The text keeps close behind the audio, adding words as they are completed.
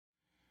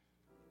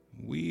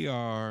We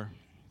are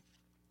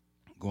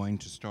going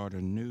to start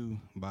a new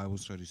Bible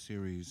study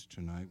series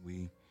tonight.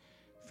 We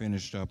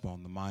finished up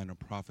on the Minor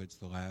Prophets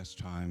the last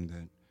time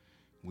that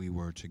we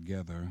were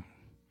together.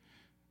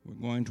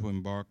 We're going to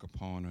embark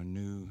upon a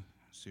new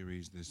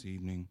series this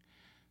evening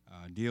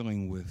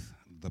dealing with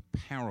the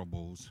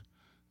parables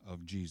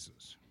of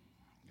Jesus.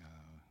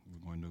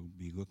 We're going to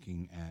be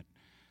looking at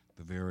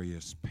the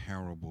various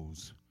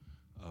parables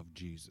of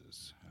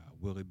Jesus.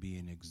 Will it be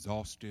an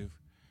exhaustive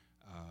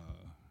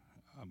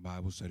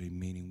Bible study,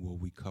 meaning will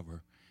we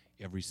cover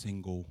every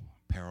single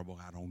parable?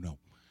 I don't know.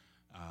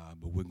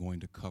 But we're going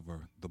to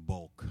cover the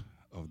bulk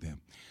of them.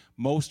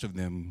 Most of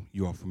them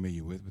you are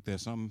familiar with, but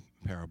there's some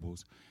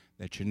parables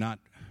that you're not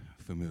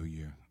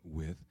familiar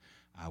with.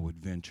 I would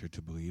venture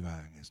to believe,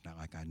 it's not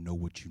like I know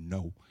what you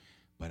know,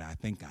 but I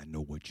think I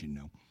know what you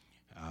know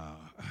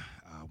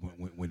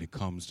when it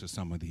comes to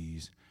some of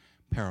these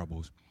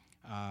parables.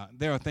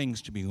 There are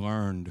things to be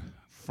learned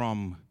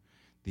from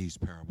these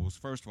parables.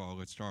 First of all,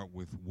 let's start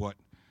with what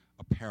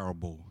a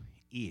parable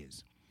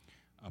is.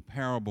 A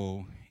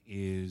parable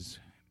is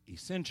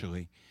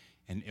essentially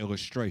an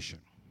illustration.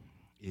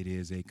 It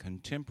is a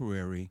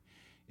contemporary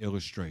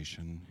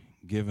illustration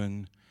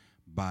given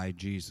by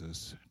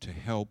Jesus to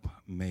help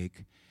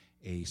make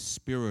a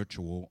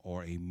spiritual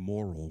or a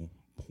moral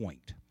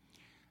point.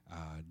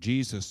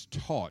 Jesus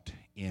taught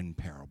in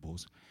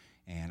parables,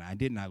 and I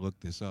did not look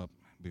this up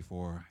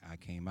before I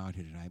came out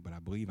here tonight, but I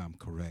believe I'm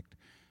correct.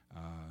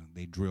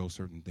 They drill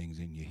certain things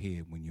in your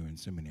head when you're in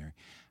seminary.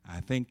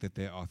 I think that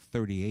there are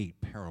 38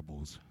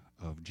 parables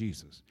of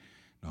Jesus.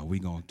 Now, are we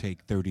going to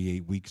take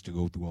 38 weeks to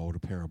go through all the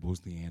parables?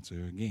 The answer,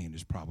 again,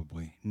 is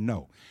probably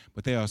no.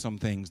 But there are some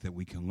things that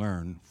we can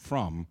learn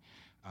from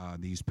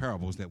these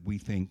parables that we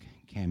think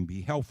can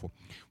be helpful.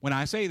 When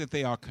I say that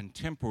they are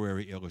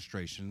contemporary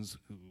illustrations,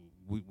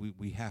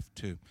 we have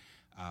to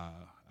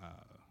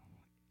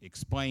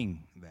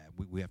explain that.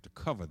 We have to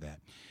cover that.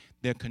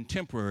 They're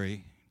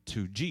contemporary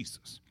to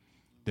Jesus.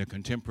 They're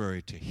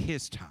contemporary to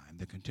his time.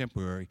 They're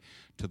contemporary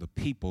to the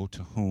people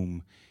to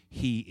whom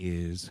he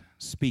is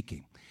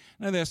speaking.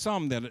 Now, there's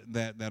some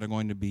that are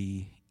going to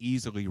be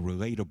easily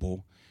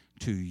relatable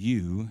to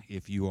you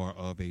if you are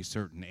of a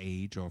certain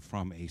age or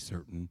from a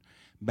certain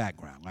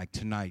background. Like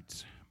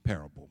tonight's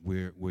parable,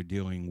 we're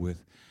dealing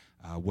with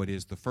what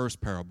is the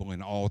first parable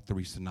in all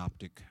three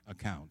synoptic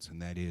accounts,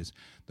 and that is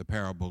the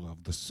parable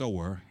of the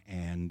sower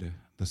and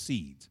the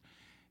seeds.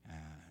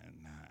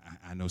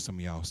 I know some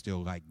of y'all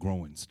still like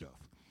growing stuff.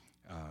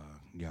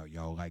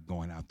 Y'all like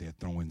going out there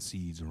throwing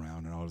seeds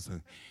around and all this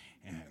stuff.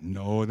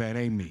 No, that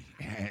ain't me.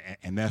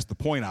 And that's the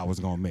point I was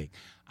going to make.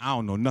 I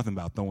don't know nothing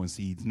about throwing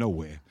seeds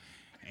nowhere.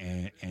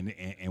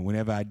 And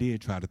whenever I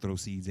did try to throw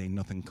seeds, ain't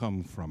nothing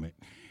come from it.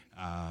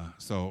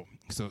 So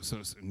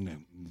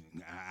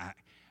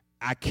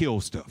I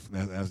kill stuff.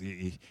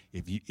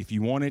 If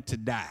you want it to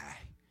die,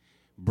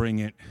 bring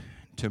it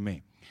to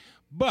me.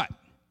 But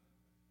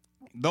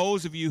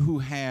those of you who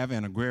have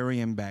an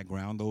agrarian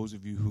background, those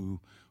of you who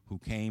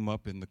came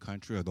up in the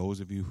country, or those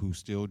of you who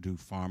still do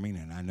farming,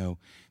 and I know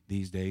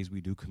these days we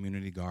do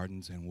community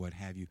gardens and what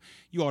have you,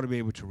 you ought to be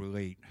able to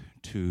relate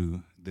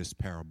to this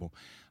parable.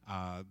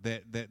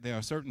 That there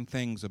are certain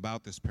things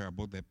about this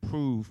parable that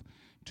prove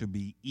to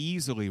be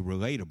easily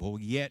relatable,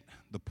 yet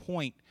the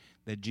point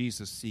that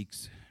Jesus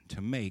seeks to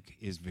make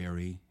is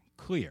very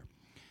clear.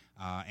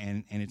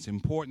 And it's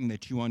important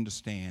that you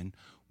understand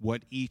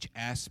what each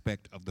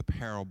aspect of the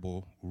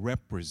parable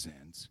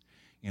represents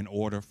in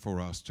order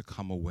for us to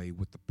come away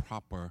with the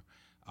proper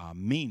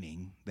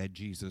meaning that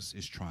Jesus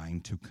is trying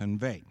to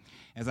convey.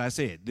 As I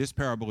said, this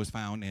parable is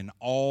found in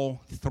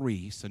all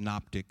three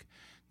synoptic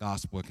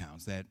gospel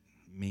accounts. That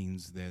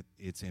means that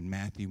it's in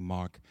Matthew,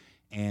 Mark,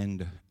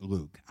 and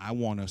Luke. I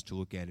want us to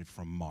look at it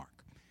from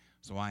Mark.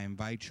 So I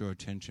invite your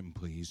attention,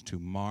 please, to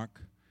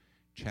Mark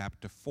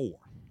chapter 4.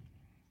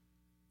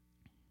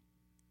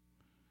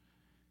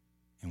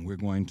 And we're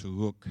going to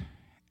look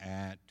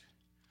at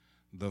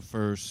the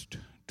first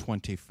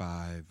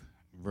 25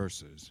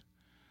 verses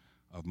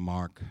of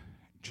Mark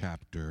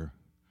chapter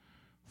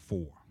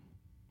 4.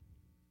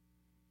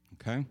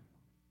 Okay?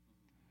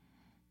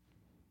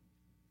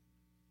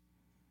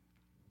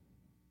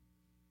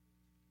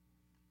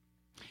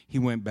 He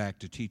went back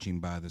to teaching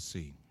by the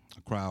sea.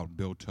 A crowd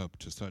built up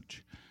to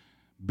such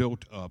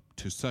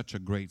a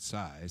great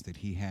size that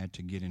he had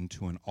to get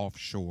into an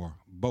offshore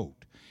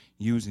boat,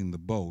 using the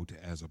boat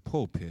as a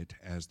pulpit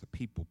as the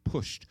people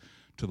pushed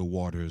to the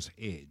water's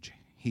edge.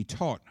 He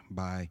taught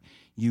by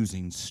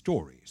using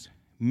stories,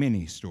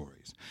 many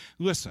stories.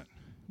 Listen,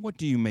 what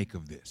do you make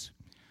of this?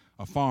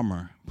 A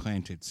farmer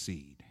planted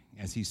seed.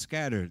 As he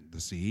scattered the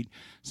seed,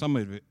 some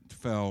of it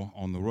fell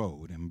on the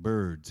road, and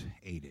birds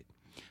ate it.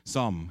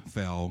 Some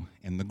fell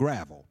in the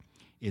gravel.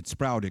 It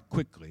sprouted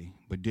quickly,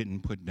 but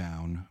didn't put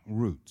down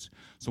roots.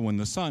 So when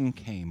the sun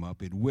came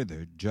up, it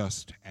withered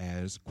just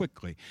as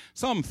quickly.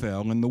 Some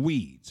fell in the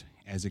weeds.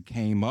 As it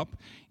came up,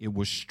 it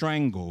was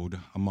strangled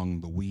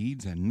among the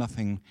weeds, and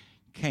nothing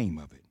came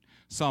of it.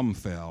 Some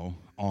fell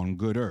on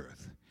good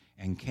earth,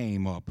 and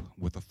came up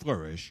with a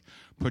flourish,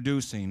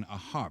 producing a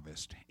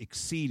harvest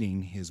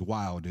exceeding his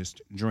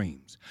wildest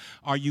dreams.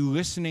 Are you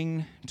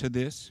listening to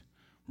this?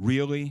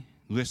 Really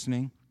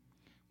listening?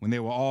 When they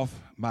were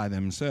off by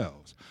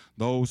themselves,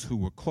 those who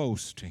were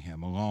close to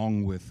him,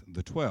 along with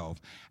the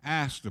 12,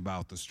 asked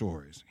about the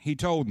stories. He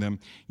told them,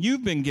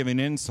 "You've been given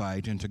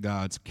insight into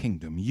God's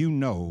kingdom. You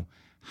know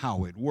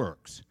how it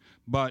works.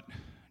 But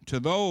to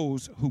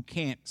those who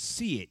can't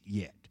see it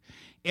yet,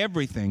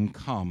 everything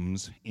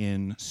comes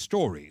in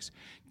stories,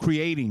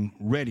 creating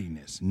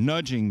readiness,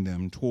 nudging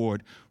them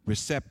toward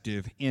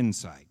receptive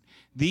insight.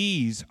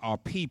 These are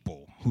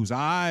people whose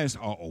eyes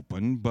are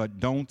open but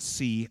don't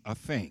see a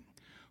thing,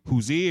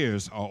 whose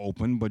ears are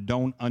open but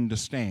don't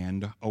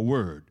understand a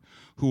word,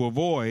 who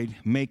avoid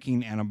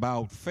making an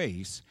about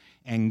face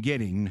and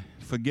getting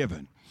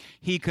forgiven."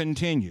 He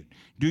continued,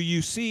 "Do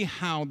you see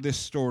how this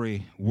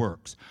story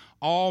works?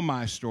 All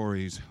my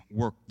stories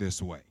work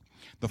this way.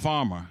 The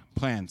farmer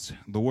plants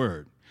the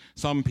word.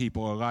 Some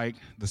people are like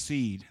the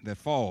seed that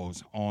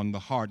falls on the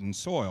hardened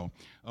soil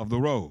of the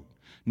road.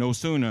 No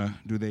sooner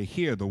do they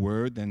hear the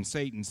word than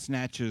Satan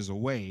snatches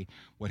away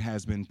what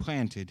has been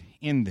planted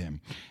in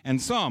them.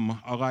 And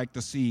some are like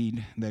the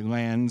seed that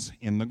lands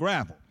in the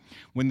gravel.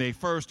 When they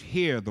first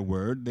hear the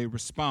word, they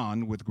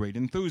respond with great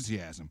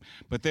enthusiasm.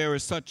 But there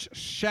is such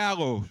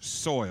shallow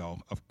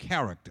soil of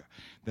character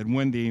that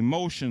when the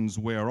emotions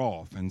wear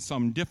off and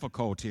some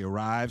difficulty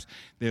arrives,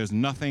 there's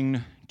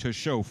nothing to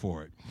show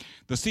for it.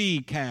 The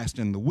seed cast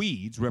in the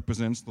weeds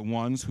represents the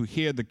ones who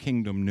hear the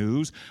kingdom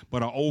news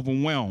but are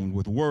overwhelmed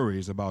with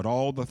worries about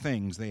all the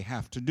things they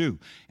have to do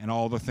and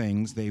all the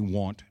things they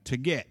want to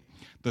get.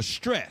 The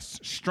stress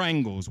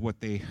strangles what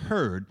they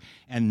heard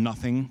and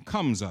nothing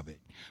comes of it.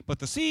 But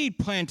the seed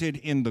planted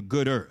in the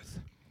good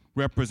earth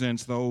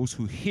represents those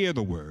who hear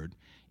the word,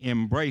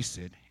 embrace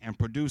it, and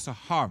produce a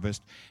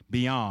harvest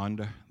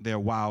beyond their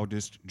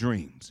wildest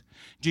dreams."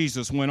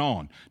 Jesus went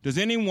on, "Does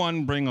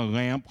anyone bring a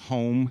lamp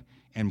home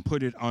and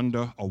put it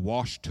under a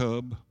wash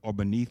tub or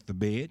beneath the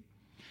bed?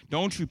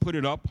 Don't you put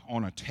it up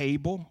on a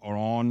table or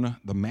on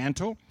the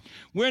mantle?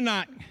 We're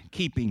not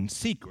keeping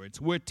secrets.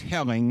 We're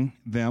telling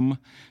them.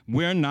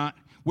 We're not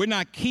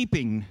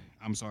keeping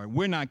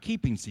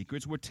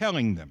secrets. We're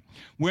telling them.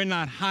 We're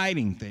not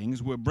hiding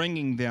things. We're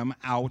bringing them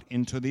out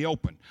into the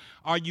open.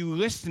 Are you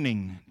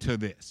listening to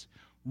this?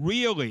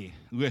 Really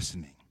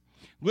listening?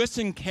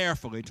 Listen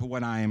carefully to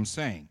what I am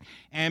saying,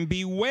 and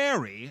be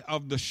wary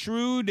of the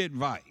shrewd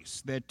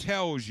advice that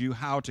tells you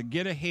how to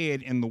get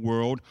ahead in the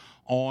world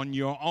on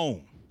your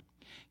own.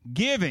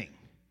 Giving,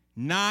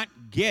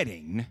 not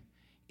getting,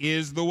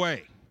 is the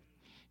way.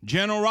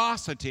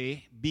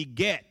 Generosity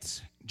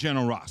begets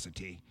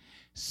generosity.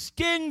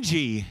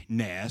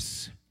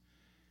 Stinginess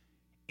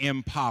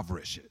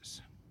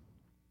impoverishes."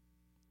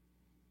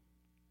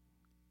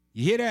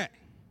 You hear that?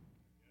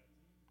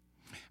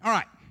 All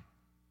right.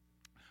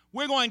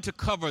 We're going to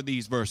cover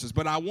these verses,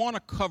 but I want to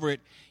cover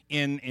it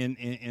in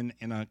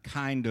a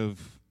kind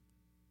of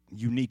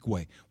unique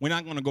way. We're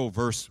not going to go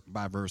verse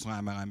by verse,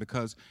 line by line,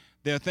 because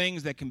there are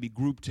things that can be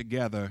grouped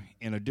together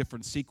in a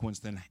different sequence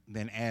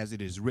than as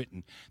it is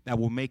written that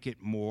will make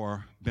it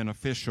more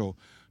beneficial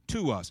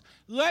to us.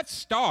 Let's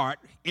start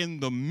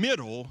in the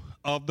middle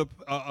of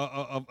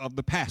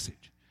the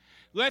passage.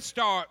 Let's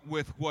start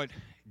with what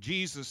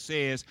Jesus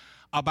says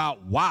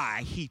about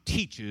why he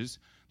teaches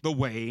the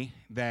way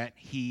that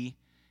he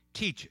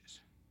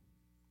teaches.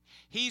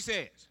 He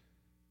says,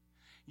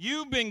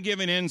 "You've been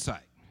given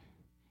insight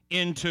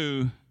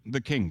into the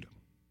kingdom.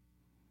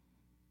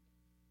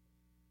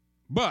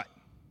 But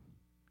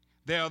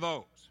there are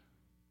those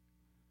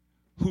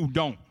who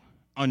don't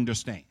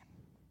understand.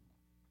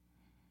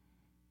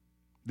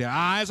 Their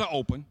eyes are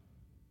open.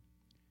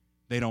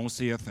 They don't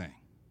see a thing.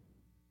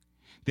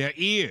 Their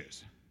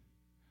ears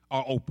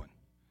are open,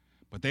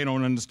 but they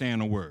don't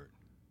understand a word.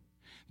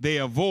 They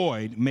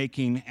avoid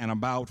making an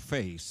about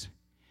face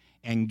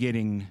and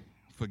getting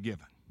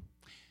forgiven."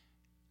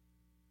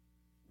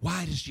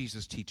 Why does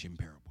Jesus teach in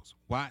parables?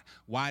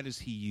 Why does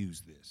he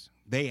use this?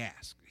 They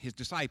ask, his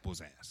disciples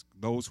ask,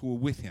 those who are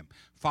with him,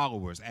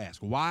 followers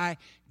ask, "Why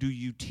do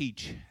you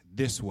teach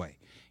this way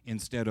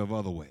instead of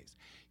other ways?"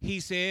 He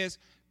says,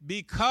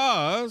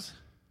 because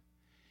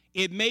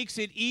it makes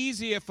it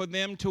easier for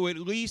them to at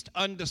least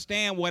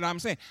understand what I'm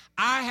saying.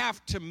 I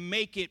have to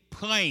make it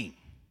plain.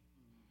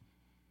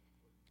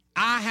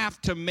 I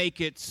have to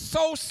make it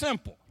so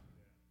simple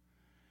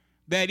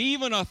that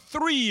even a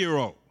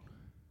 3-year-old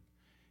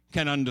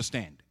can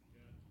understand it.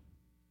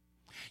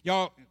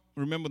 Y'all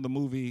remember the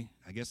movie,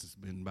 I guess it's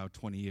been about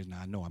 20 years now.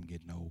 I know I'm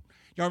getting old.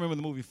 Y'all remember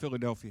the movie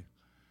Philadelphia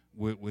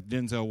with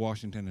Denzel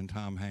Washington and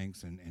Tom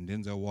Hanks, and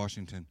Denzel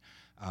Washington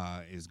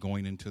is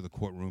going into the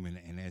courtroom,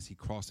 and as he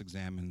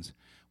cross-examines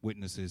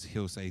witnesses,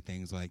 he'll say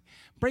things like,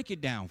 "Break it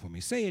down for me.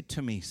 Say it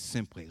to me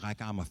simply,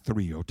 like I'm a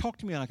 3-year-old. Talk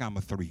to me like I'm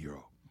a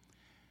 3-year-old.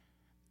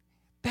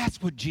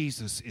 That's what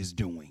Jesus is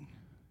doing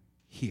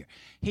here.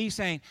 He's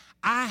saying,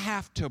 I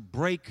have to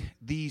break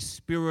these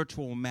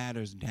spiritual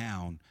matters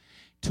down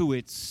to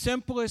its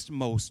simplest,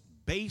 most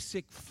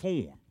basic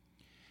form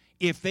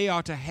if they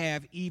are to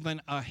have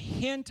even a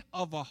hint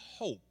of a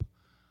hope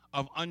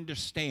of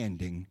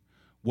understanding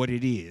what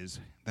it is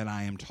that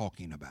I am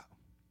talking about.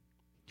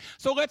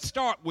 So let's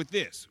start with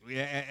this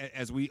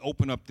as we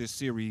open up this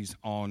series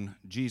on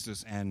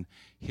Jesus and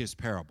his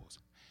parables.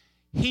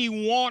 He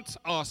wants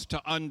us to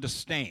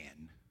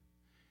understand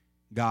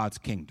God's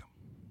kingdom.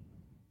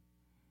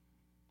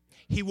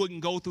 He wouldn't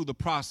go through the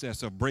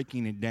process of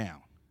breaking it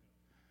down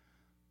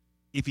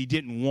if he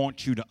didn't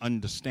want you to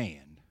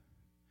understand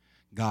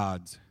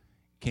God's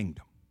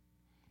kingdom.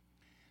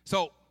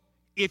 So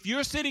if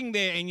you're sitting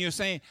there and you're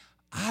saying,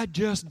 I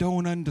just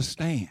don't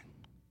understand,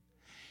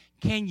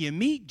 can you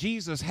meet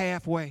Jesus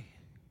halfway?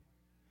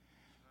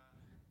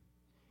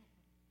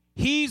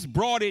 He's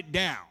brought it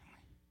down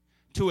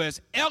to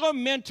as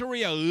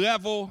elementary a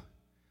level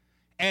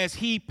as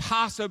he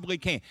possibly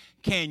can.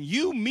 Can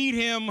you meet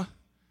him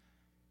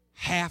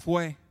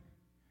halfway?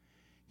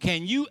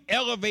 Can you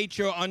elevate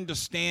your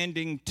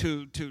understanding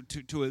to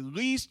at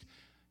least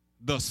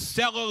the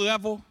cellar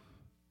level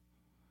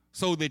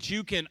so that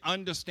you can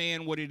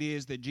understand what it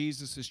is that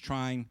Jesus is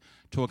trying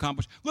to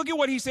accomplish? Look at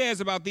what he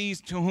says about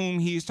these to whom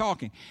he's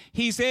talking.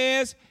 He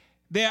says,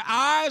 their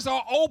eyes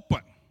are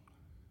open,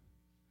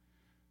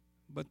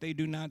 but they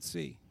do not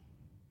see.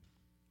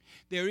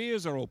 Their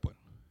ears are open,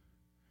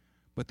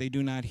 but they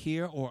do not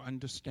hear or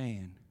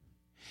understand.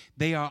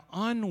 They are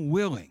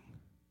unwilling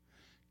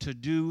to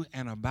do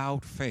an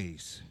about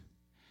face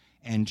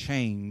and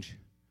change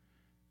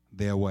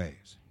their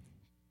ways.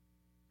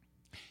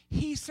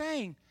 He's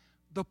saying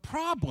the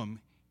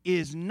problem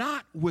is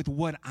not with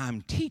what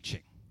I'm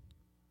teaching.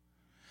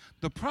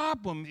 The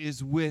problem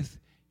is with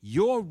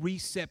your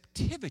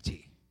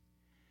receptivity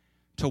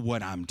to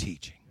what I'm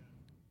teaching.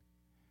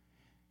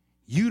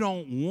 You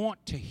don't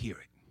want to hear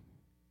it.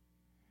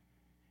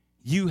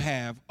 You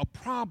have a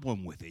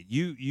problem with it.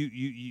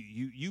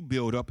 You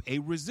build up a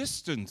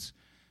resistance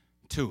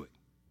to it.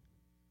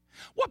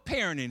 What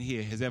parent in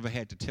here has ever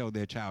had to tell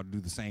their child to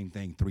do the same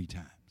thing 3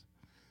 times?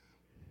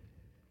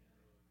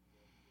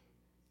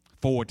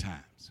 4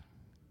 times?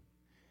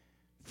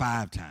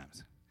 5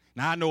 times?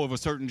 Now, I know of a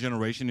certain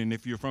generation, and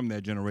if you're from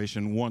that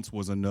generation, once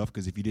was enough,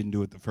 because if you didn't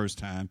do it the first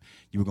time,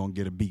 you were going to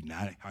get a beating.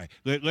 All right,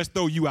 let's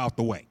throw you out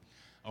the way,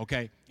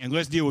 okay? And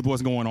let's deal with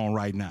what's going on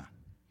right now.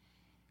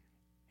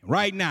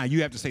 Right now,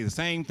 you have to say the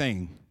same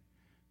thing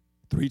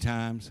 3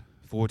 times,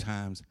 4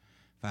 times,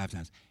 5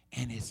 times.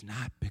 And it's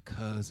not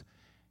because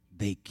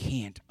they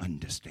can't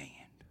understand.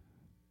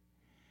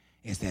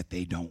 It's that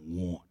they don't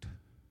want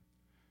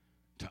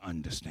to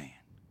understand.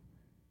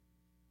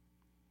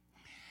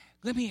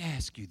 Let me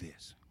ask you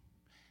this.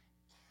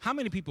 How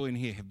many people in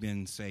here have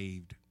been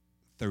saved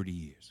 30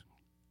 years?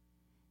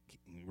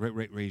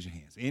 Raise your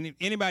hands.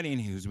 Anybody in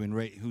here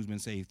who's been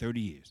saved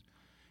 30 years?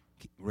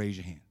 Raise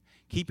your hand.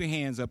 Keep your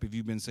hands up if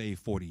you've been saved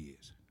 40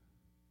 years.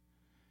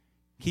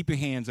 Keep your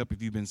hands up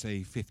if you've been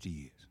saved 50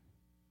 years.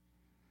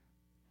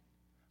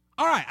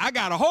 All right, I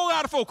got a whole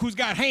lot of folk who's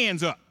got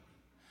hands up.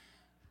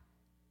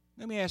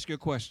 Let me ask you a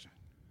question.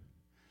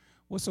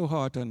 What's so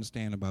hard to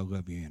understand about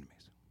love your enemies?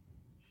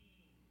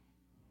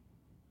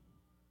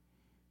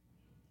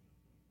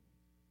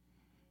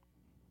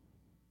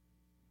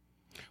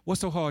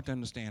 What's so hard to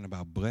understand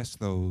about bless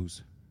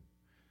those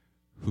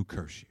who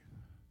curse you?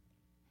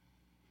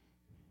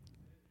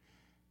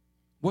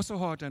 What's so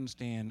hard to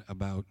understand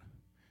about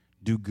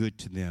do good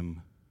to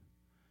them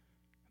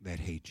that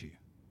hate you?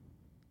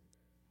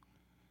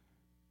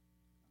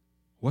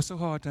 What's so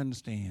hard to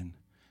understand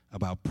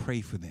about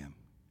pray for them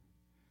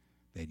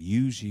that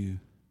use you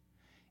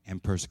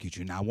and persecute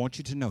you? Now, I want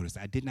you to notice,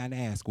 I did not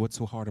ask what's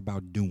so hard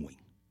about doing.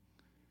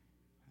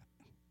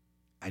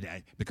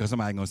 Because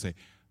somebody's going to say,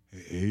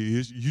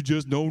 hey, you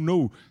just don't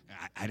know.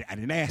 I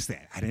didn't ask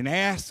that. I didn't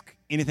ask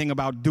anything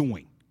about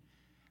doing.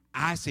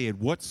 I said,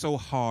 what's so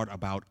hard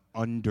about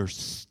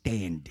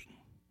understanding?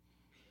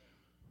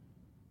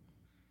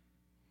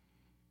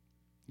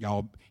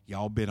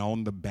 Y'all been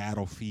on the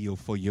battlefield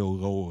for your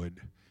Lord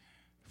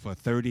for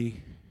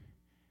 30.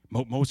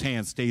 Most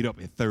hands stayed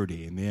up at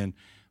 30, and then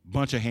a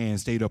bunch of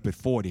hands stayed up at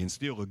 40, and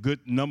still a good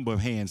number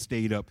of hands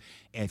stayed up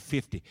at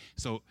 50.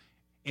 So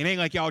it ain't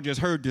like y'all just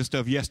heard this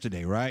stuff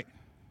yesterday, right?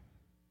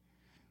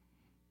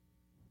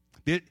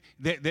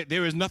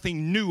 There is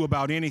nothing new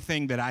about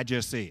anything that I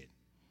just said.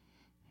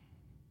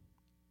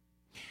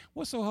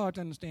 What's so hard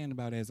to understand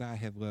about as I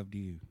have loved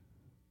you,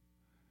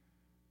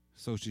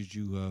 so should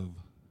you love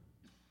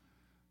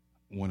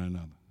one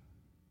another?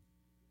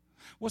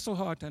 What's so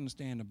hard to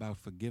understand about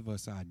forgive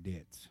us our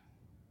debts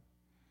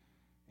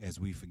as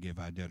we forgive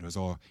our debtors?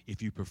 Or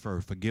if you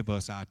prefer, forgive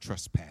us our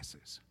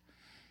trespasses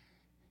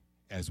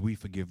as we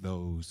forgive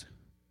those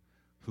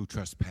who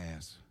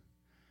trespass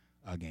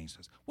against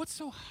us. What's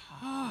so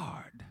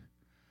hard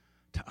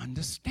to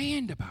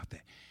understand about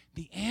that?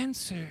 The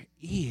answer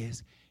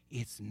is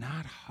it's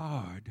not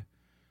hard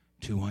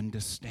to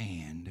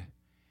understand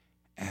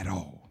at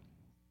all.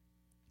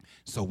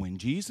 So when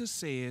Jesus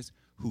says,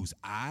 whose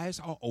eyes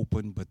are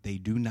open but they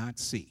do not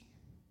see,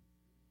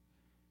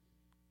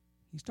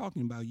 he's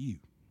talking about you.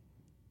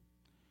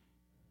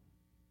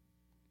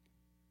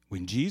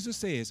 When Jesus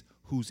says,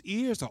 whose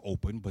ears are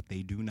open, but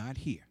they do not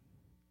hear,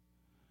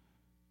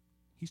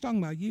 he's talking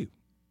about you.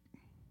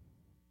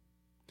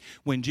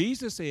 When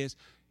Jesus says,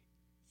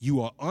 you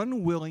are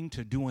unwilling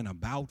to do an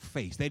about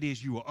face, that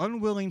is, you are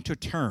unwilling to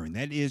turn,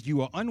 that is,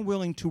 you are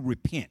unwilling to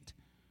repent.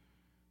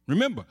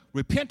 Remember,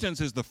 repentance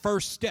is the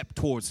first step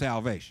towards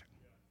salvation.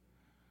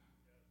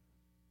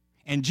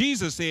 And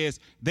Jesus says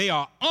they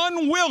are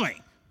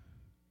unwilling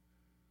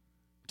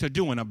to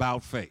do an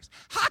about face.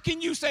 How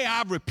can you say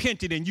I've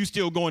repented and you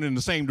still going in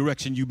the same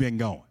direction you've been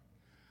going?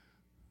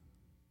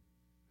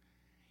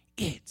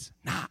 It's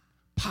not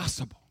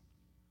possible.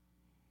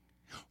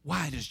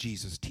 Why does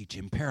Jesus teach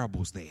in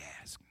parables, they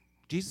ask?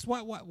 Jesus,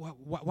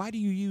 why do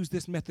you use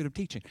this method of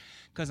teaching?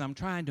 Because I'm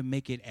trying to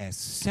make it as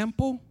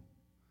simple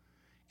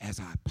as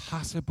I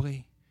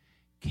possibly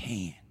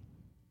can.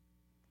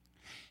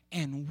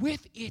 And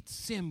with its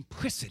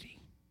simplicity,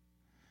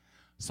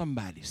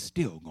 somebody's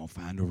still going to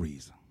find a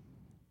reason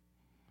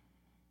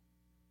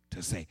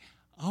to say,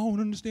 I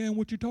don't understand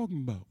what you're talking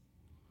about.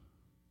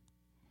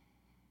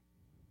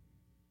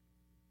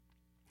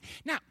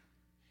 Now,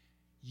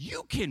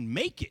 you can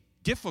make it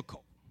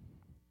difficult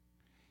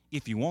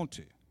if you want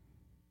to.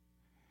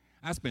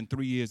 I spent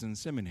 3 years in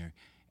seminary,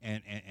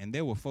 and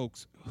there were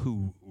folks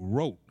who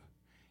wrote,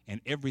 and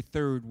every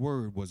third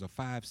word was a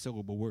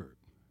 5-syllable word.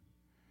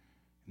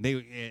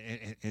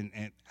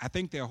 And I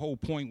think their whole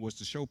point was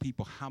to show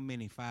people how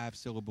many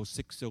 5-syllable,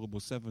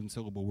 6-syllable,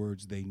 7-syllable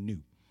words they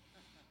knew.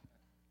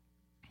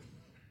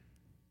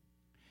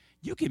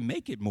 You can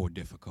make it more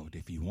difficult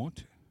if you want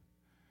to.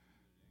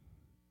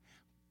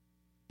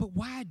 But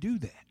why do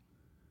that?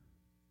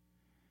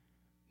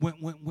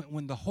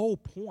 When the whole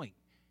point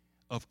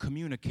of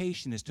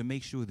communication is to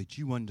make sure that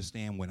you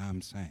understand what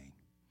I'm saying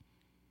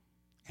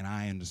and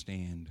I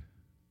understand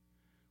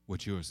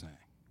what you're saying.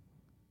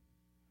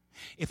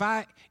 If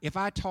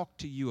I talk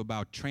to you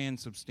about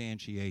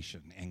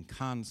transubstantiation and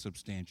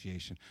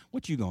consubstantiation,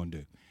 what you going to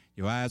do?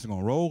 Your eyes are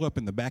going to roll up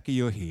in the back of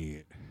your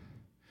head.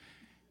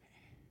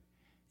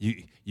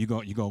 You're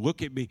going to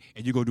look at me,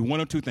 and you're going to do one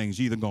of two things.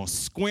 You're either going to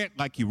squint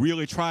like you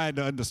really tried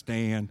to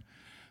understand,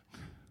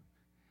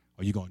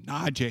 or you're going to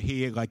nod your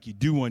head like you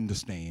do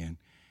understand,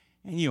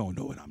 and you don't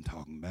know what I'm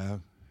talking about.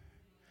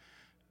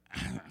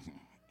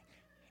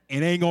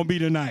 It ain't going to be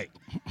tonight.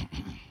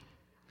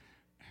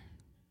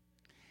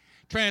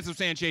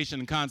 Transubstantiation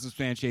and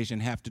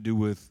consubstantiation have to do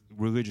with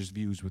religious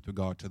views with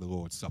regard to the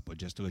Lord's Supper,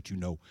 just to let you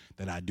know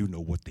that I do know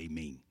what they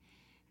mean.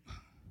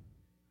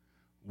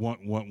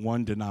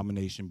 One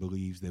denomination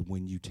believes that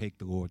when you take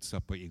the Lord's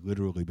Supper, it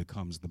literally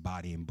becomes the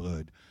body and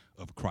blood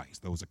of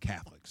Christ. Those are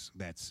Catholics.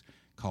 That's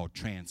called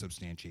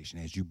transubstantiation.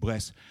 As you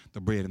bless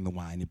the bread and the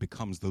wine, it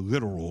becomes the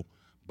literal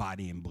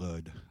body and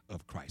blood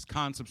of Christ.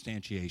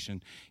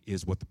 Consubstantiation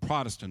is what the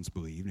Protestants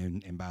believe,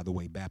 and by the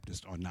way,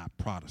 Baptists are not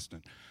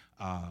Protestant.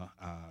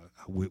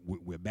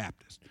 We're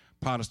Baptist.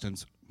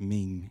 Protestants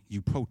mean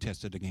you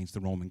protested against the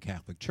Roman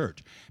Catholic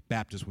Church.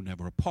 Baptists were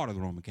never a part of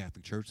the Roman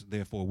Catholic Church,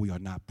 therefore we are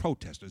not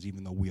protesters,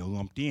 even though we are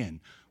lumped in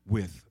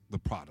with the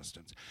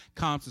Protestants.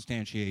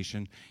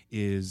 Consubstantiation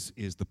is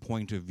the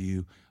point of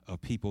view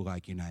of people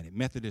like United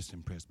Methodists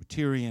and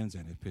Presbyterians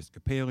and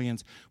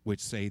Episcopalians, which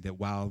say that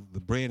while the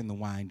bread and the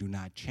wine do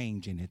not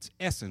change in its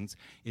essence,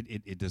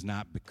 it does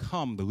not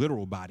become the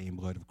literal body and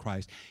blood of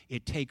Christ.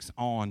 It takes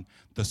on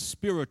the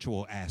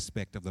spiritual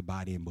aspect of the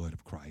body and blood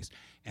of Christ,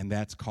 and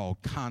that's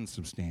called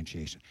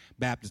consubstantiation.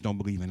 Baptists don't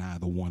believe in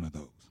either one of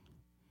those.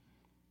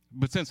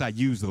 But since I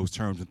use those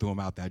terms and threw them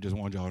out there, I just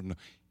want y'all to know,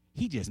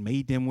 he just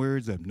made them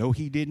words up. No,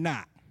 he did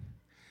not.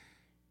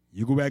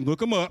 You go back and look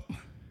them up.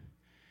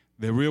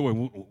 They're real.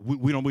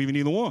 We don't believe in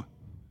either one.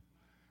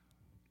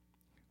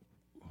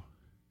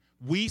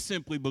 We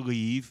simply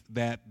believe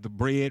that the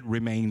bread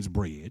remains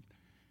bread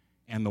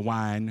and the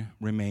wine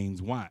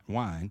remains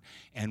wine,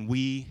 and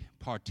we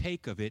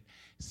partake of it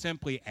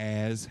simply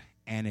as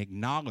an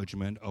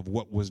acknowledgement of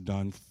what was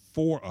done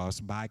for us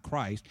by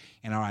Christ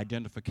and our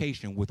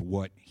identification with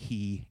what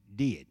he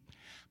did.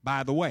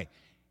 By the way,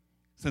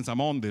 since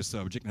I'm on this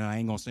subject, and I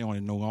ain't going to stay on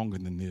it no longer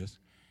than this,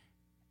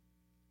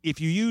 if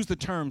you use the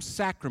term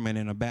sacrament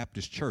in a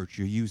Baptist church,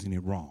 you're using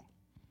it wrong,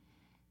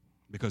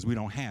 because we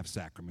don't have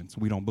sacraments.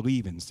 We don't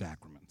believe in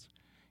sacraments.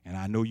 And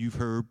I know you've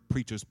heard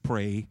preachers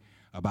pray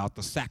about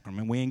the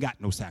sacrament. We ain't got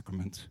no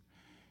sacraments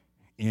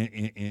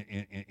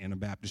in a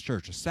Baptist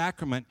church. A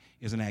sacrament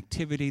is an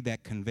activity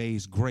that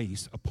conveys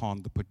grace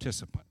upon the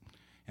participant.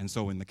 And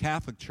so in the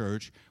Catholic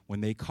Church, when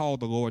they call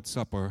the Lord's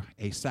Supper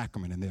a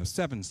sacrament, and there are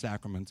 7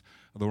 sacraments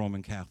of the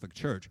Roman Catholic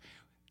Church,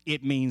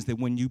 it means that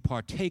when you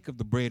partake of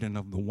the bread and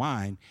of the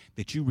wine,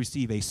 that you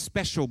receive a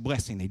special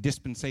blessing, a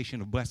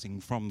dispensation of blessing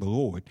from the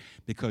Lord,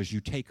 because you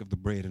take of the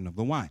bread and of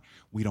the wine.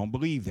 We don't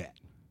believe that.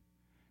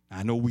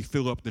 I know we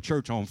fill up the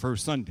church on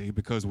first Sunday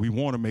because we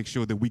want to make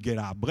sure that we get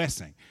our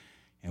blessing.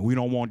 And we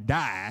don't want to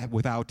die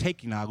without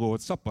taking our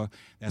Lord's Supper.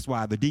 That's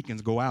why the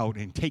deacons go out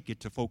and take it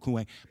to folk who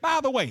ain't. By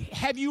the way,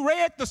 have you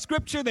read the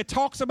scripture that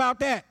talks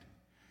about that?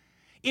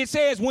 It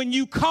says when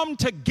you come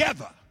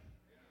together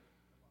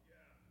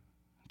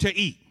to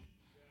eat.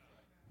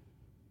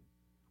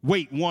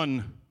 wait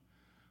one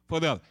for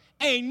the other.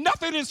 Ain't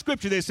nothing in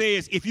Scripture that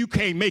says if you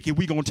can't make it,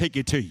 we're going to take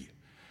it to you.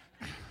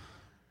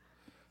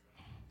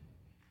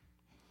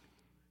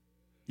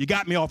 You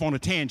got me off on a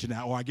tangent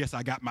now, or I guess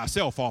I got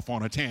myself off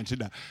on a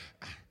tangent now.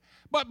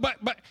 But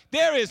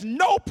there is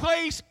no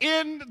place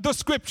in the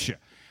Scripture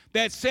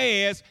that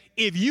says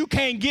if you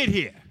can't get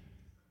here,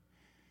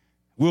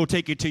 we'll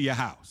take it to your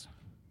house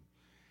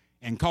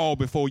and call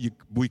before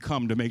we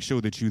come to make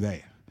sure that you're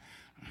there.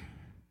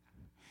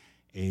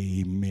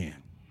 Amen.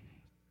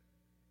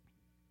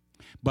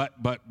 But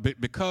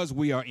because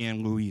we are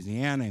in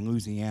Louisiana, and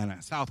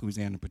Louisiana, South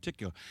Louisiana in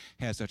particular,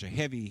 has such a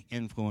heavy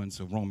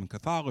influence of Roman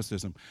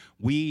Catholicism,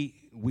 we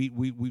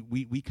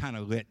kind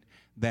of let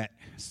that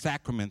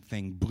sacrament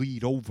thing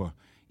bleed over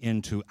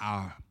into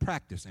our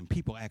practice. And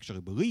people actually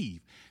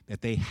believe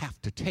that they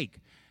have to take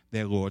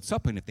their Lord's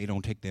Supper. And if they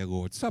don't take their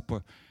Lord's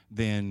Supper,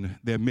 then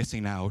they're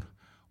missing out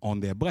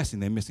on their blessing.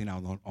 They're missing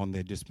out on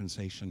their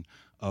dispensation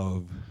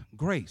of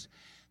grace.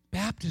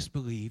 Baptists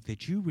believe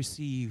that you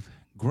receive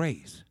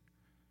grace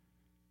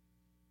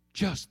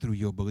just through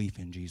your belief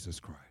in Jesus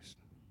Christ.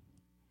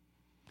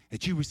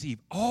 That you receive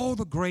all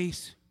the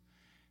grace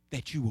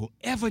that you will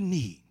ever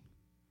need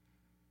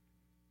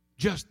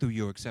just through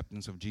your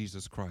acceptance of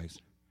Jesus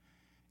Christ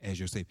as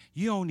your Savior.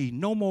 You don't need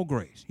no more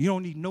grace. You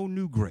don't need no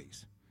new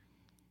grace.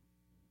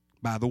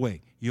 By the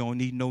way, you don't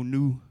need no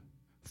new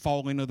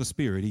falling of the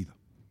Spirit either.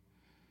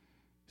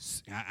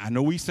 I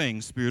know we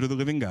sing, Spirit of the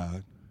living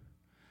God,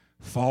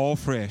 fall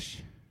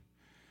fresh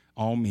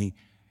on me.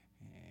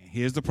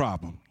 Here's the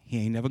problem.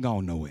 He ain't never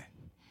gone nowhere.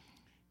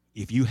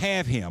 If you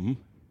have him,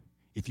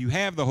 if you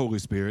have the Holy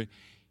Spirit,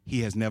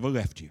 he has never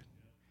left you.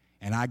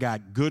 And I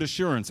got good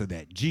assurance of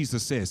that.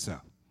 Jesus says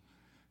so.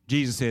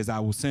 Jesus says, I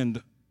will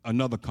send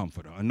another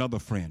comforter, another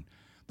friend,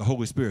 the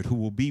Holy Spirit, who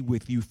will be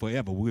with you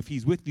forever. Well, if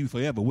he's with you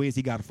forever, where's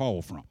he got to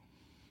fall from?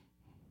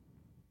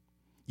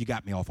 You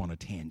got me off on a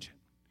tangent.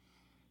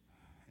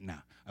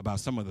 Now,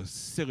 about some of the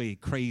silly,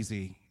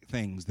 crazy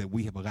things that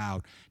we have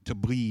allowed to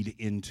bleed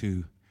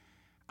into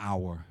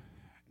our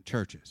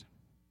churches.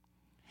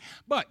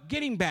 But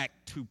getting back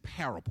to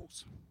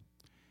parables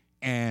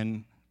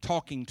and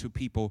talking to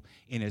people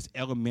in as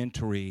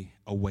elementary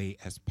a way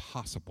as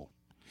possible,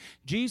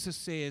 Jesus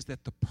says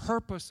that the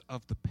purpose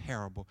of the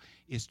parable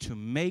is to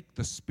make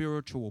the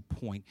spiritual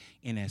point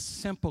in as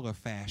simple a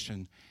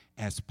fashion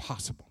as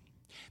possible.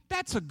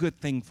 That's a good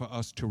thing for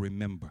us to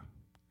remember,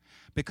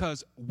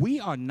 because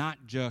we are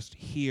not just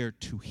here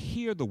to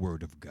hear the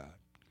Word of God.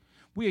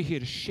 We are here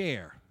to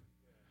share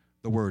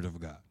the Word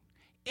of God.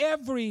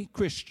 Every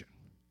Christian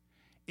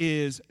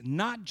is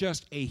not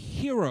just a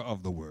hearer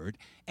of the Word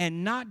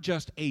and not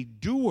just a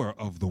doer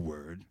of the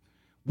Word.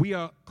 We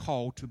are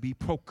called to be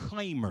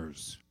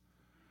proclaimers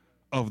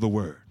of the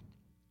Word.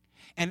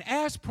 And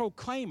as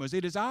proclaimers,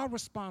 it is our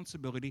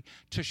responsibility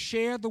to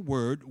share the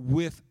Word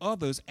with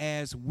others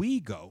as we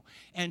go,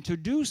 and to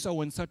do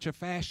so in such a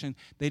fashion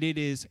that it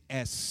is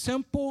as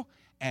simple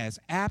as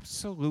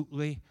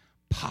absolutely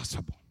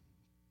possible.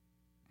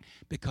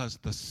 Because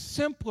the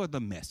simpler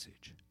the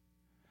message,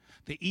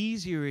 the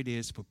easier it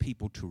is for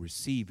people to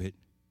receive it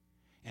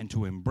and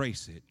to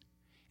embrace it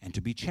and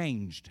to be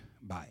changed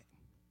by it.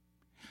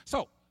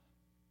 So,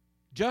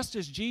 just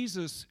as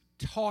Jesus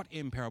taught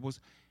in parables,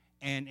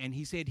 and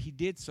he said he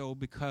did so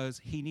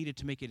because he needed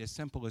to make it as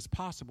simple as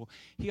possible,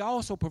 he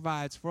also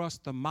provides for us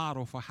the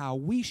model for how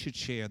we should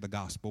share the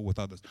gospel with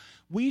others.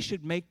 We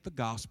should make the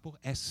gospel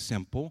as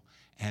simple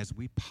as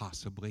we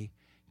possibly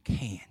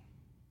can.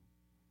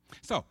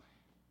 So,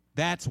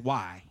 that's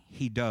why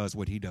he does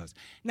what he does.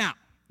 Now,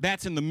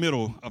 that's in the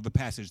middle of the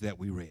passage that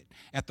we read.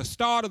 At the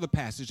start of the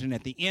passage and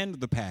at the end of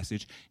the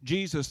passage,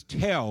 Jesus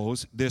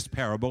tells this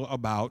parable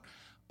about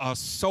a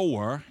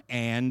sower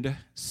and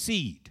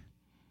seed.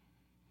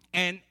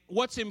 And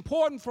what's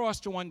important for us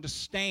to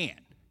understand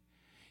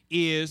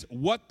is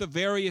what the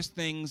various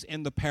things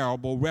in the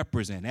parable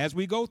represent. As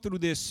we go through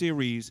this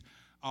series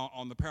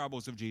on the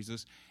parables of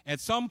Jesus, at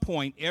some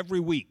point every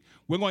week,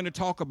 we're going to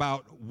talk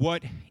about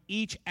what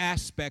each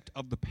aspect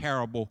of the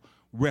parable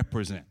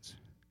represents.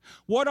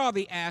 What are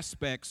the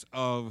aspects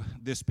of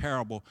this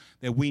parable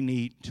that we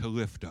need to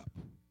lift up?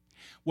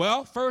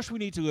 Well, first we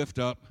need to lift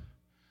up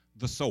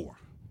the sower,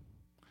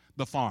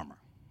 the farmer.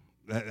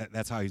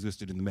 That's how he's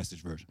listed in the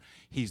Message version.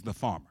 He's the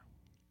farmer.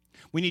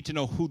 We need to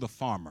know who the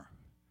farmer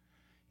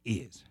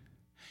is.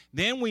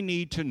 Then we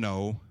need to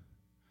know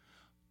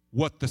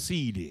what the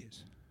seed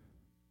is.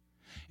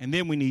 And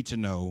then we need to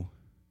know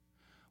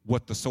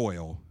what the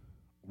soil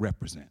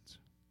represents.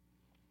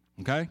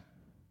 Okay?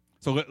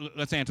 So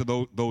let's answer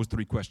those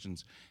three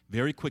questions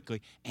very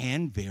quickly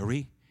and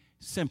very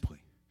simply.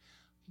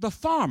 The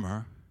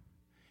farmer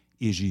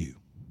is you.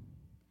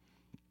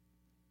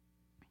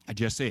 I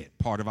just said,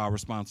 part of our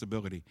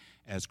responsibility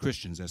as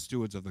Christians, as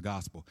stewards of the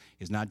gospel,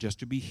 is not just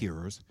to be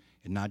hearers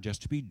and not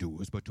just to be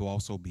doers, but to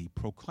also be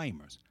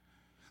proclaimers.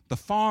 The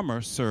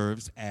farmer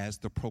serves as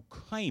the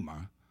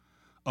proclaimer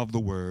of the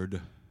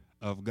word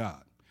of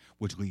God,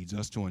 which leads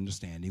us to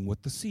understanding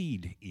what the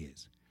seed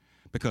is.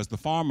 Because the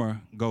farmer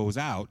goes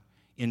out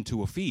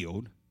into a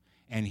field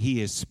and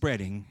he is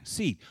spreading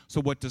seed.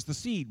 So what does the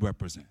seed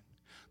represent?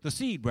 The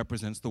seed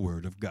represents the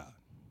word of God.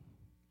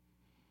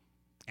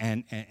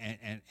 And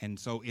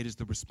so it is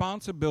the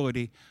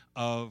responsibility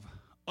of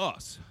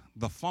us,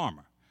 the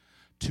farmer,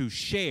 to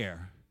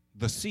share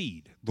the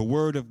seed, the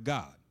word of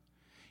God,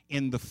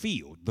 in the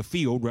field. The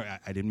field, I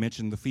didn't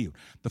mention the field.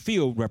 The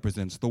field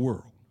represents the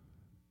world.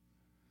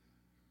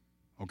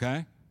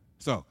 Okay?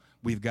 So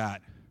we've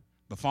got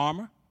the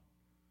farmer,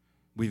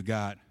 we've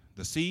got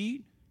the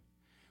seed,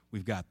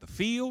 we've got the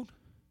field.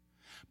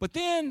 But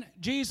then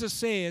Jesus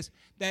says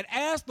that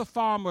as the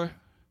farmer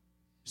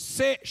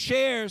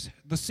shares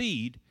the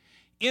seed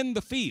in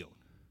the field,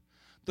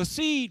 the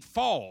seed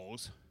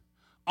falls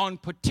on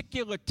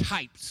particular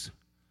types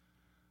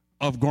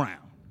of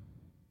ground.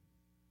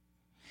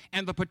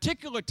 And the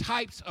particular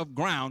types of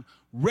ground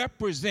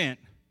represent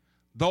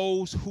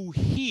those who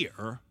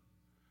hear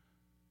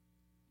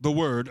the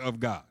word of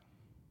God.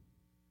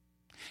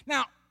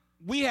 Now,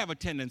 we have a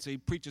tendency,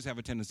 preachers have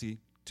a tendency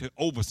to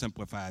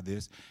oversimplify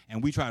this,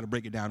 and we try to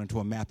break it down into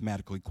a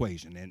mathematical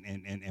equation.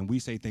 And we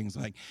say things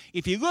like,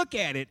 if you look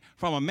at it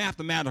from a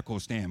mathematical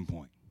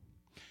standpoint,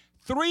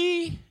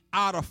 3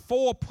 out of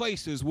 4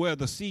 places where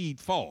the seed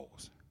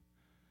falls,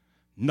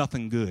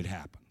 nothing good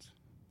happens.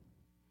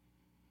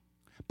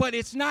 But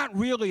it's not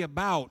really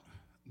about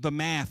the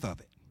math of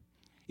it.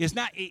 It's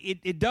not,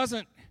 it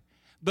doesn't,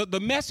 the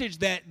message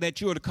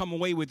that you are to come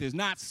away with is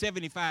not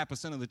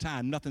 75% of the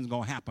time nothing's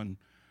going to happen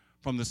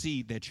from the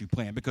seed that you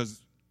plant.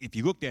 Because if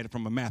you looked at it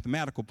from a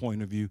mathematical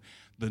point of view,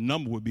 the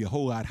number would be a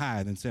whole lot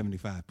higher than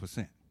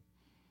 75%.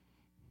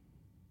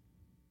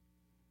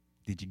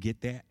 Did you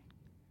get that?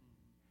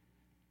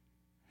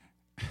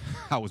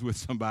 I was with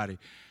somebody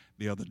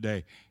the other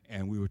day,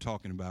 and we were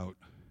talking about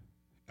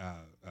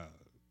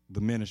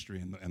the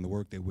ministry and the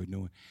work that we're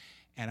doing.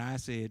 And I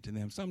said to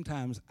them,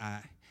 sometimes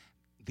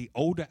the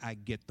older I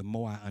get, the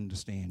more I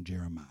understand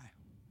Jeremiah.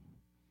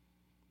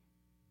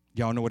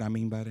 Y'all know what I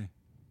mean by that?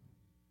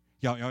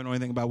 Y'all know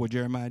anything about what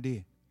Jeremiah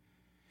did?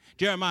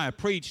 Jeremiah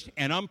preached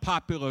an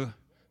unpopular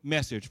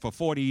message for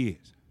 40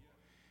 years.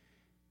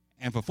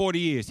 And for 40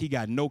 years, he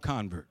got no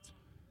converts.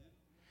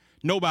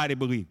 Nobody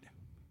believed him.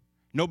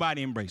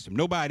 Nobody embraced him.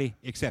 Nobody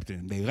accepted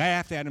him. They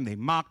laughed at him. They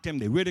mocked him.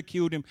 They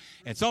ridiculed him.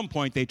 At some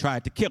point, they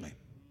tried to kill him.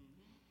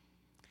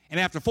 And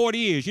after 40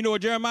 years, you know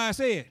what Jeremiah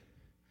said?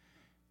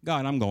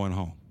 God, I'm going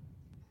home.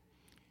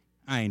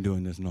 I ain't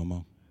doing this no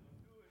more.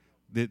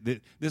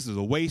 This is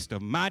a waste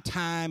of my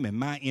time and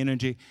my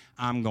energy.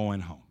 I'm going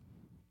home.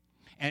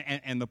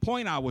 And the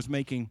point I was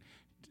making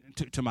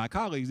to my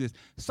colleagues is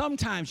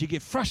sometimes you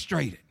get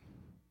frustrated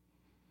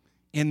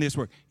in this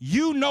work.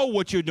 You know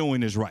what you're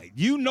doing is right.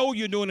 You know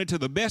you're doing it to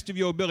the best of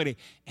your ability,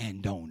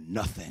 and don't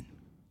nothing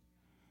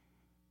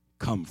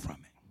come from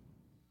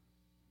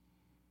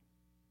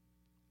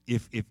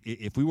it.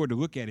 If we were to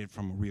look at it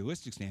from a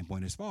realistic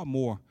standpoint, it's far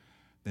more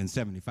than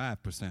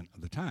 75%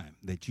 of the time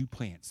that you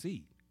plant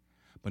seed,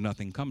 but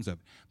nothing comes of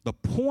it. The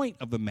point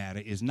of the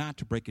matter is not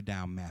to break it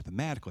down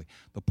mathematically.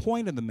 The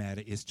point of the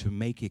matter is to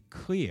make it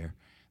clear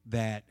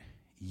that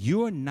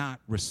you're not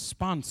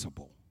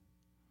responsible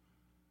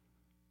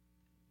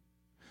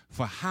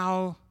for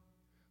how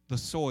the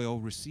soil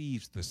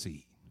receives the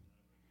seed.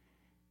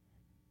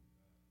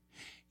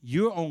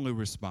 You're only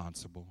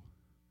responsible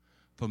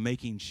for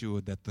making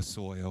sure that the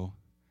soil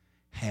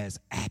has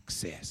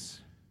access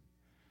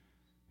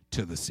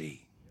to the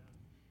seed.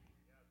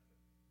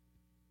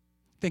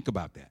 Think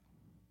about that.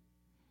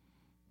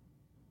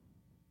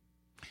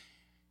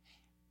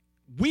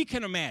 We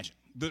can imagine,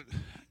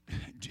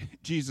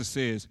 Jesus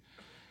says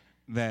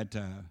that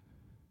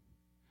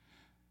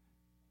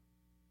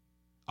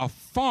a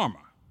farmer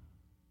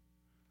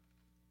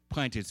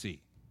planted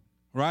seed,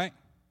 right?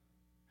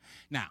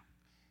 Now,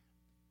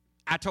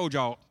 I told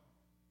y'all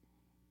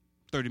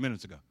 30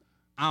 minutes ago,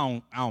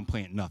 I don't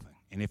plant nothing,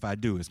 and if I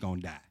do, it's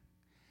going to die.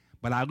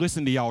 But I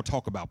listen to y'all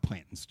talk about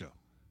planting stuff.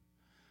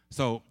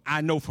 So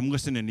I know from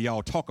listening to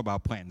y'all talk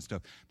about planting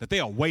stuff that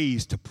there are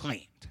ways to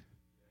plant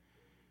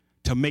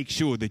to make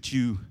sure that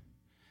you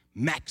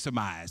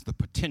maximize the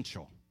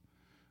potential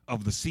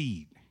of the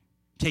seed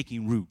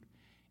taking root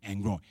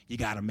and growing. You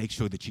got to make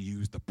sure that you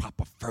use the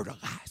proper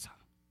fertilizer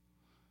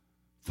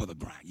for the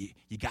ground.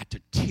 You got to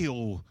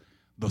till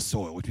the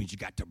soil, which means you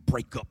got to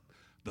break up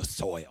the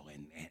soil,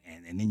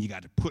 and then you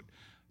got to put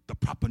the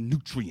proper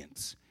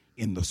nutrients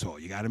in the soil.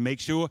 You got to make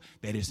sure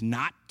that it's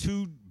not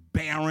too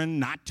barren,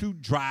 not too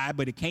dry,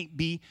 but it can't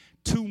be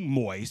too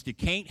moist. It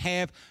can't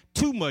have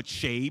too much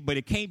shade, but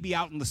it can't be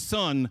out in the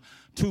sun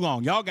too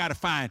long. Y'all got to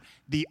find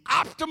the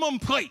optimum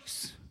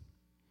place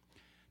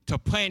to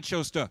plant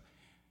your stuff.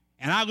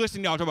 And I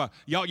listen to y'all talk about,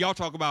 y'all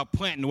talk about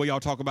planting the way y'all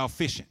talk about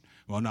fishing.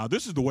 Well, now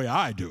this is the way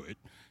I do it,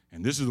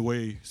 and this is the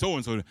way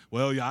so-and-so.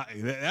 Well, yeah,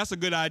 that's a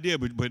good idea,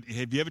 but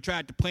have you ever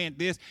tried to plant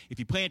this? If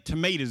you plant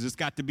tomatoes, it's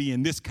got to be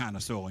in this kind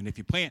of soil. And if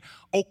you plant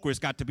okra, it's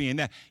got to be in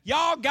that.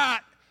 Y'all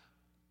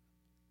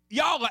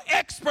are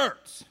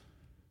experts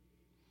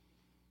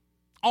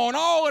on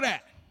all of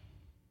that.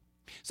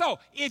 So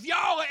if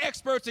y'all are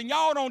experts and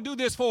y'all don't do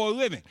this for a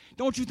living,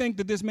 don't you think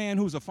that this man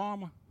who's a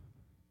farmer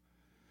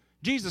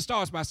Jesus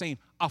starts by saying,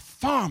 a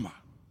farmer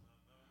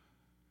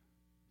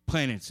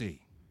planted seed.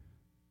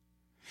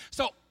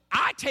 So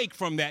I take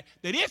from that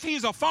if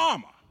he's a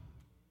farmer,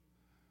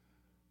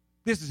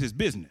 this is his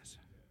business.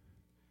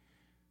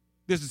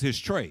 This is his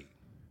trade.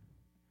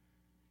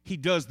 He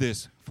does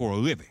this for a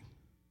living.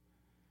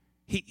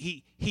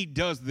 He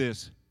does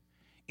this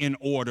in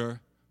order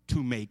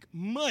to make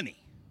money.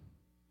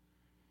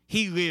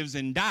 He lives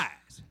and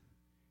dies,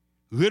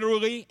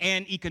 literally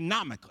and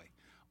economically,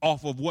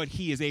 off of what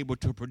he is able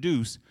to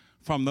produce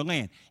from the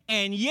land.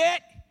 And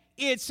yet,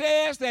 it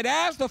says that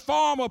as the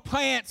farmer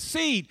plants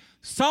seed,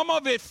 some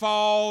of it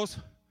falls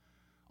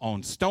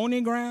on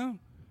stony ground,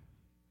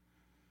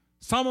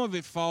 some of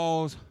it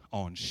falls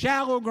on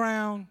shallow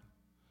ground,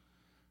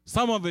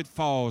 some of it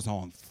falls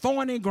on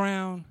thorny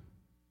ground,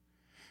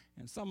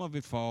 and some of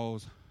it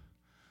falls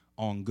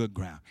on good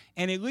ground.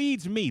 And it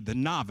leads me, the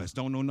novice,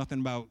 don't know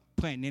nothing about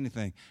planting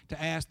anything,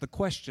 to ask the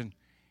question,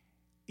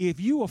 if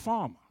you a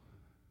farmer,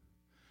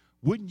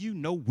 wouldn't you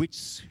know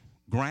which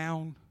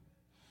ground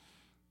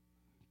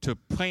to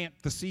plant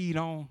the seed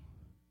on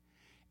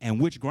and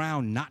which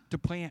ground not to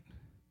plant?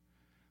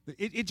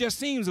 It just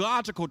seems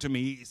logical to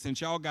me,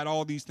 since y'all got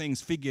all these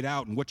things figured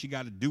out and what you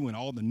got to do and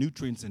all the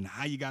nutrients and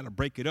how you got to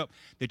break it up,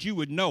 that you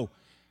would know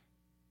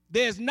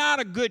there's not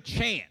a good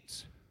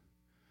chance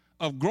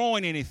of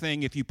growing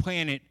anything if you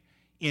plant it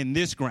in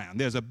this ground.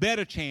 There's a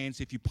better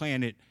chance if you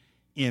plant it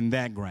in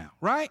that ground,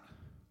 right?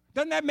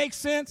 Doesn't that make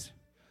sense?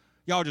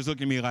 Y'all just look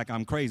at me like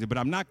I'm crazy, but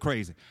I'm not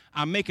crazy.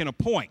 I'm making a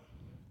point.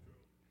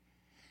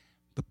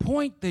 The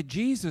point that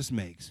Jesus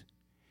makes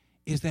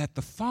is that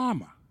the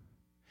farmer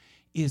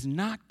is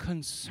not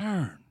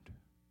concerned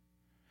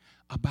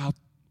about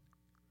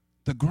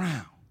the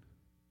ground.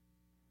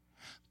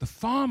 The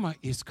farmer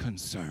is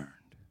concerned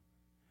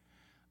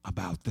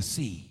about the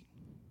seed.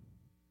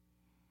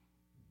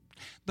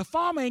 The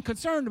farmer ain't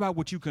concerned about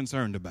what you're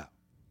concerned about.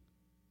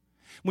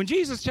 When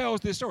Jesus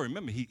tells this story,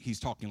 remember, he's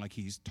talking like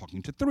he's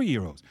talking to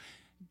 3-year-olds.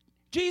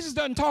 Jesus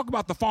doesn't talk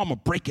about the farmer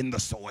breaking the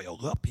soil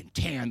up and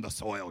tearing the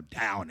soil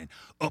down and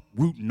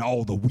uprooting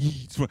all the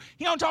weeds.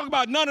 He don't talk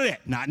about none of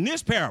that, not in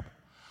this parable.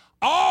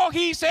 All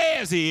he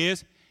says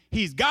is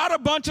he's got a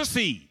bunch of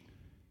seed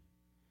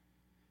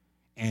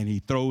and he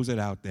throws it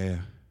out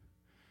there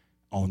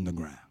on the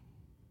ground.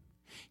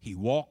 He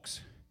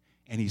walks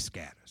and he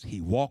scatters.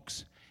 He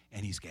walks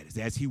and he scatters.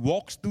 As he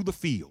walks through the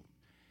field,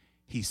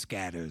 he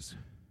scatters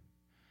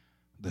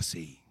the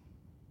seed.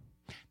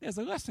 There's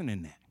a lesson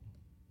in that.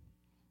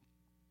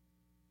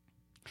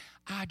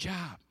 Our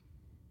job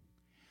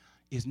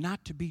is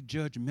not to be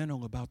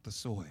judgmental about the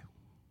soil.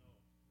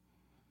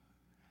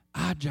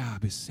 Our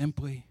job is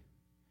simply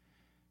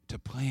to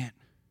plant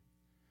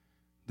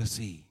the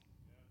seed.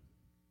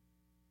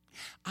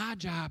 Our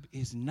job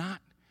is not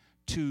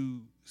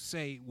to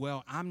say,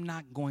 well, I'm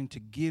not going to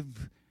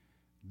give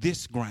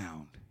this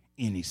ground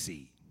any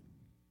seed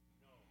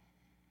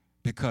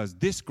because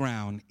this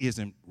ground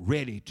isn't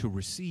ready to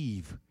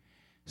receive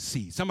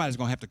seed. Somebody's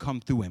going to have to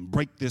come through and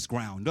break this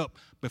ground up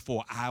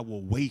before I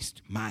will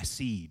waste my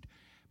seed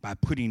by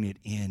putting it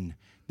in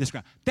this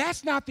ground.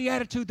 That's not the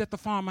attitude that the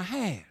farmer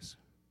has.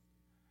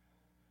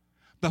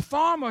 The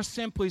farmer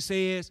simply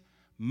says,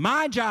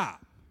 my job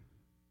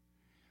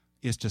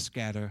is to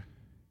scatter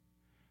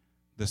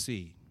the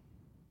seed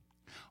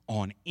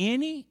on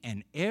any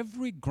and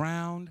every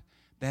ground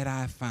that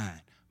I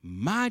find.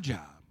 My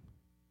job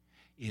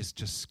is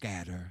to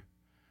scatter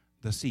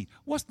the seed.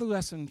 What's the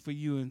lesson for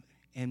you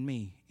and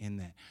me in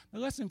that? The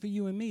lesson for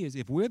you and me is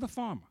if we're the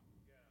farmer,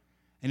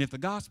 and if the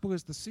gospel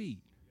is the seed,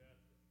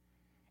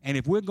 and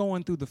if we're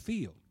going through the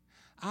field,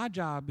 our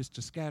job is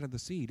to scatter the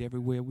seed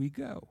everywhere we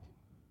go.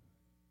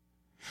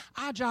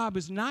 Our job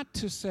is not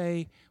to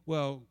say,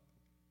 well,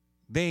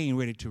 they ain't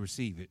ready to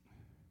receive it,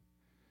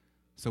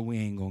 so we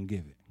ain't going to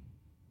give it.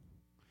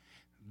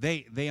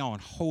 They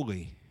aren't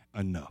holy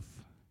enough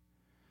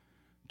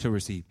to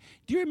receive.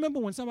 Do you remember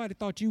when somebody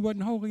thought you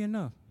wasn't holy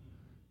enough?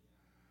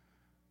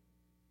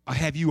 Or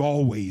have you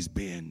always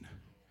been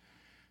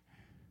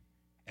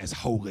as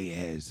holy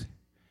as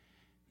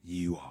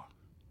you are?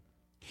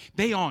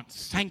 They aren't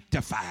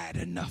sanctified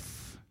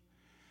enough.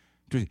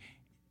 Do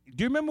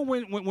you remember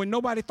when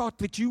nobody thought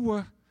that you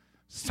were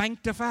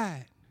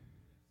sanctified?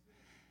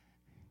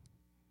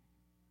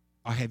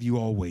 Or have you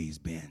always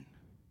been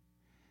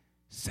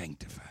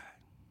sanctified?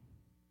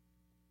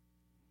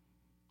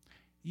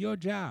 Your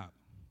job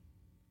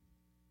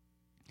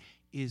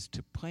is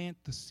to plant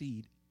the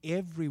seed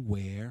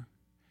everywhere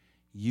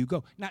you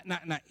go.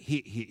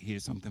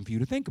 Here's something for you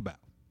to think about.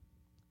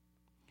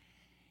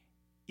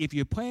 If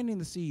you're planting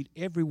the seed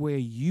everywhere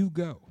you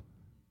go,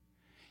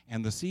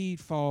 and the seed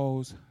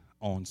falls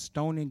on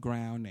stony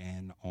ground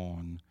and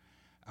on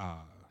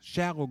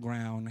shallow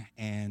ground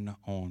and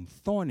on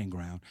thorny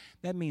ground,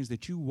 that means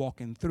that you're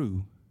walking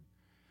through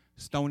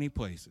stony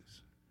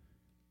places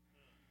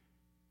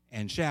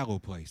and shallow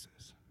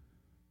places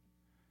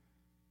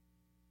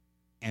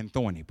and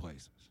thorny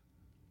places.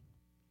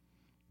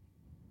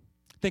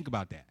 Think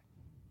about that.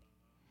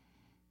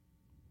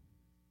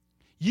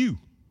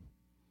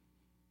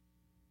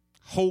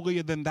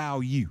 holier than thou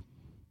you.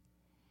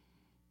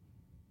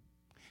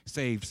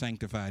 Saved,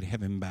 sanctified,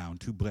 heaven bound,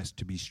 too blessed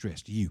to be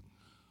stressed, you.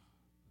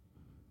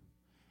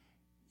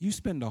 You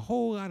spend a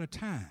whole lot of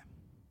time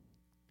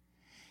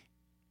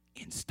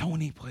in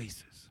stony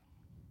places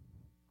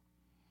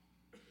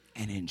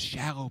and in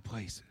shallow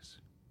places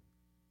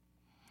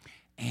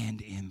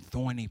and in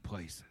thorny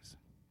places.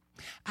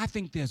 I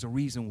think there's a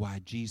reason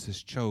why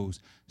Jesus chose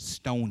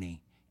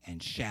stony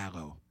and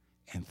shallow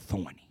and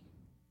thorny.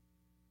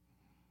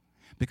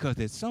 Because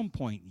at some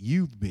point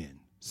you've been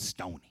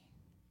stony.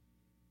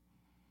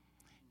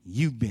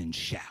 You've been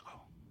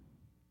shallow.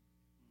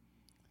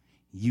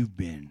 You've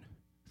been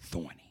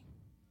thorny.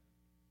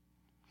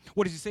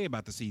 What does he say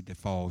about the seed that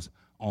falls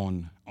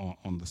on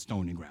the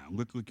stony ground?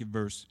 Look at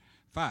verse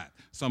 5.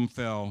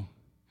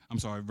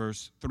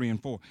 Verse 3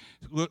 and 4.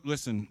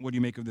 Listen, what do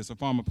you make of this? A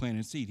farmer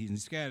planted seed.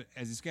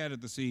 As he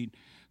scattered the seed,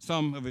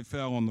 some of it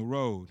fell on the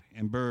road,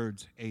 and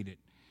birds ate it.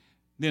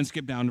 Then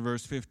skip down to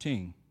verse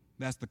 15.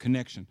 That's the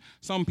connection.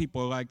 Some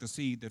people are like the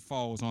seed that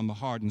falls on the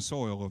hardened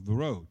soil of the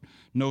road.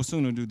 No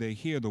sooner do they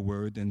hear the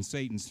word than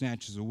Satan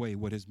snatches away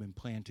what has been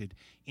planted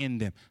in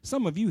them.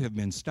 Some of you have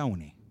been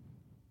stony.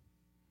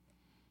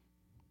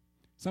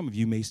 Some of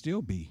you may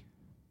still be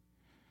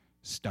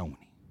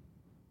stony.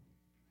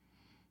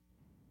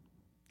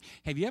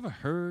 Have you ever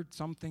heard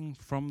something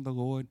from the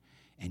Lord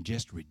and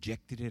just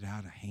rejected it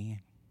out of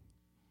hand?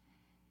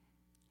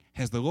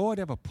 Has the Lord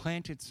ever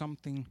planted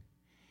something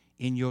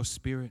in your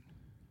spirit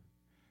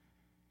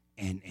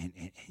and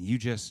you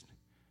just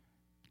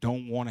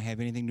don't want to have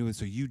anything to do with it,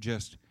 so you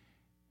just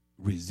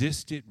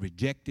resist it,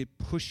 reject it,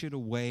 push it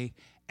away,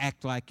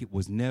 act like it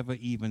was never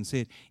even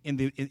said? In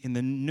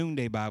the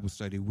noonday Bible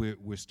study,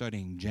 we're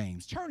studying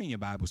James. Turn in your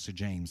Bibles to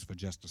James for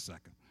just a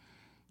second.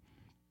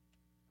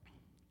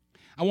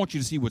 I want you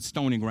to see what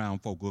stony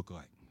ground folk look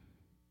like.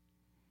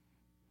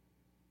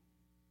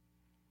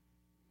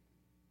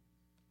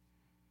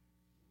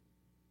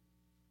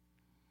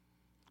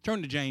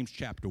 Turn to James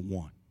chapter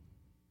 1.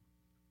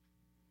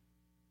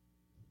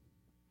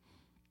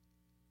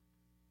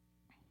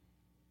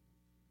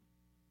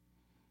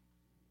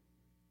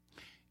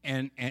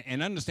 And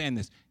understand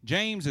this.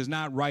 James is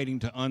not writing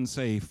to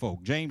unsaved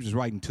folk. James is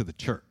writing to the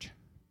church.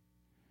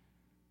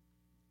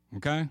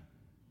 Okay?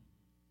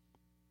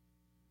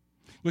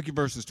 Look at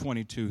verses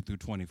 22 through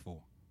 24.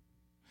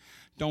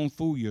 Don't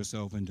fool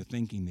yourself into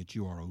thinking that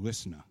you are a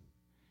listener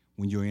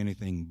when you're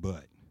anything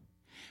but,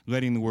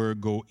 letting the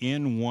word go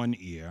in one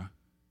ear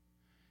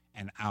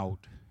and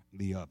out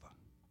the other.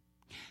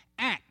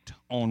 Act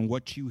on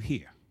what you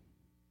hear.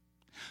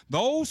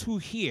 Those who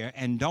hear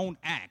and don't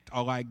act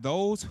are like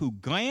those who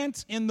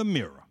glance in the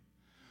mirror,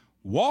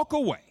 walk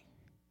away,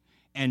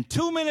 and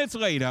 2 minutes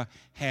later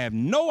have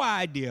no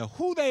idea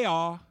who they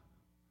are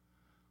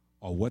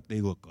or what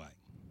they look like.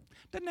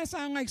 Doesn't that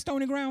sound like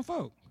stony ground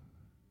folk?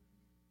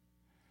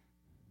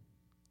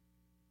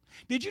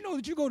 Did you know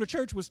that you go to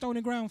church with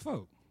stony ground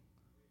folk?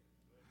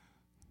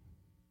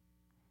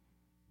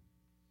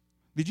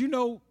 Did you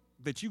know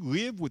that you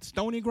live with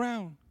stony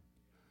ground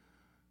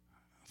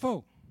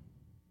folk?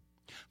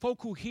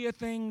 Folk who hear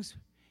things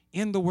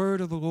in the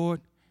word of the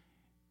Lord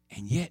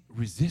and yet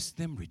resist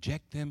them,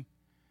 reject them,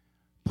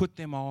 put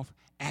them off,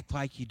 act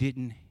like you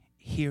didn't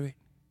hear it.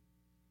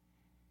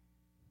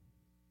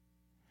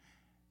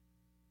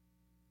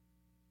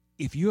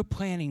 If you're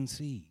planting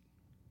seed,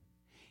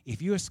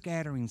 if you're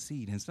scattering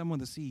seed and some of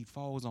the seed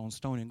falls on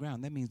stony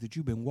ground, that means that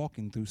you've been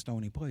walking through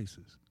stony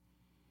places.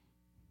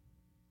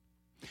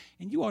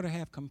 And you ought to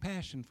have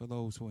compassion for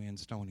those who are in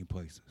stony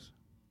places.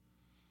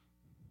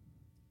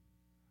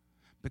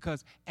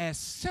 Because as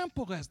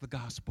simple as the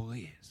gospel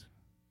is,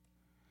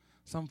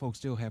 some folks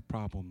still have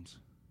problems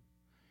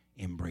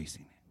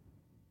embracing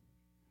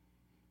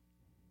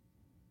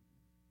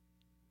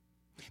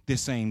it. This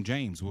same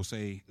James will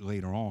say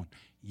later on,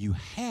 you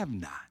have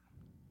not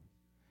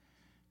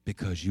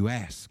because you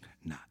ask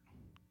not.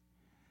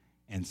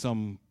 And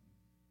some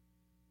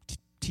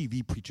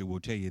TV preacher will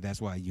tell you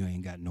that's why you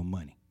ain't got no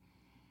money.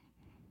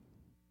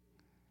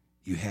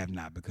 You have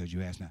not because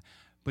you ask not.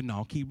 But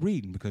no, keep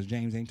reading because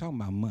James ain't talking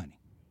about money.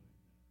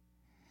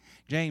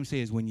 James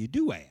says when you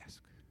do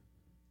ask,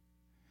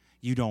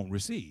 you don't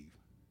receive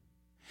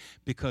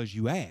because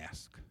you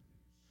ask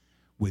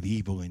with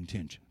evil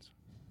intentions.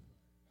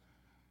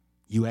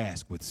 You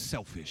ask with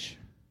selfish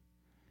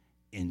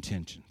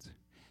intentions.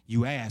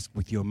 You ask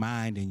with your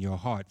mind and your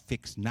heart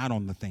fixed not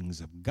on the things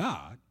of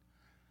God,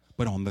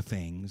 but on the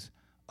things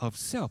of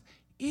self.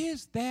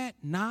 Is that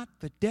not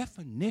the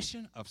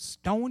definition of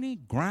stony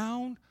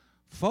ground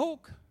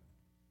folk?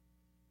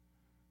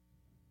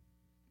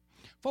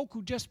 Folk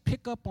who just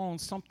pick up on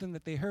something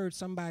that they heard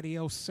somebody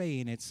else say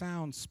and it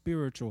sounds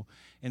spiritual,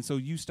 and so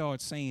you start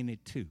saying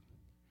it too,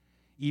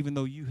 even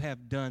though you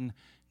have done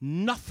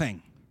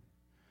nothing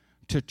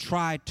to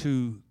try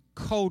to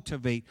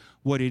cultivate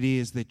what it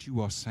is that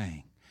you are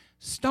saying.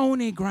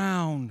 Stony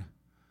ground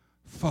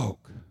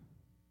folk.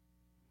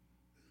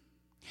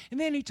 And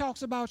then he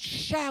talks about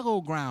shallow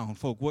ground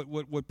folk,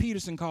 what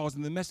Peterson calls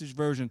in the Message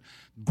version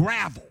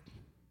gravel.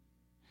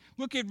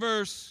 Look at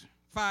verses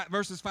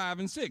 5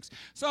 and 6.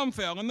 Some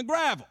fell in the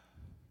gravel.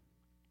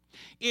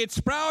 It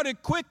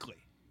sprouted quickly,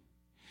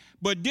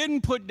 but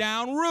didn't put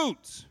down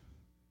roots.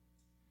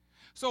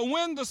 So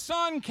when the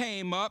sun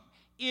came up,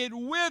 it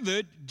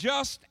withered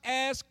just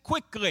as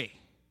quickly.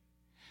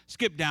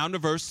 Skip down to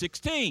verse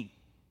 16.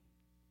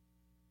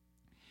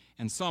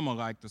 And some are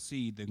like the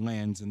seed that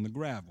lands in the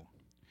gravel.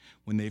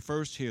 When they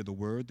first hear the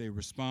word, they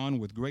respond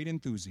with great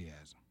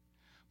enthusiasm.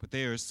 But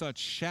there is such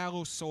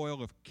shallow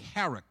soil of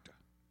character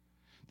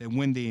that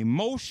when the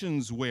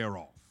emotions wear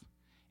off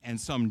and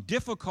some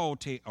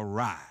difficulty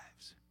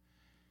arrives,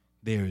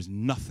 there is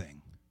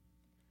nothing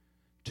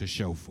to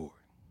show for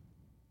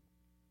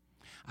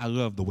it. I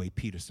love the way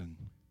Peterson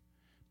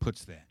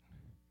puts that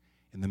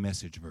in the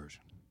Message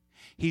version.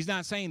 He's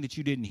not saying that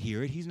you didn't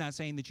hear it. He's not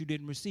saying that you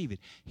didn't receive it.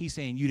 He's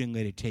saying you didn't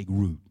let it take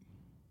root.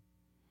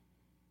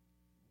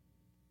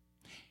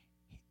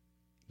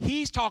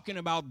 He's talking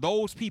about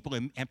those people,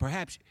 and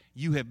perhaps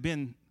you have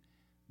been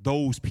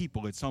those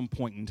people at some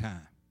point in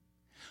time,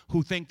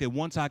 who think that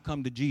once I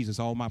come to Jesus,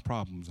 all my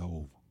problems are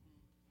over.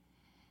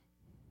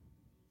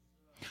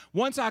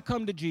 Once I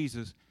come to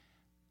Jesus,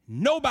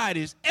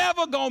 nobody's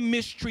ever going to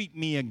mistreat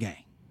me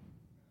again.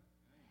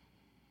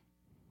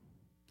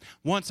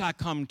 Once I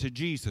come to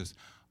Jesus,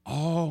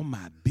 all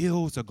my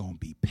bills are going to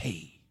be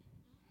paid.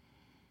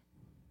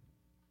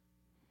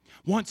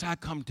 Once I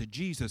come to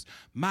Jesus,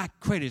 my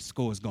credit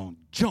score is going to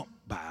jump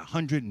by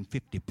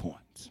 150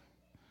 points.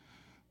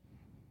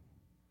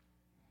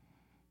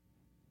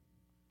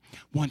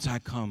 Once I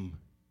come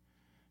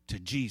to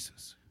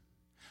Jesus,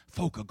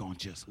 folk are going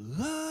to just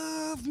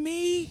love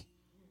me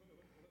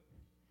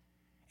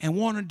and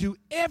want to do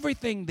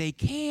everything they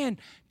can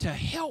to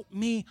help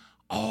me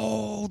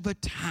all the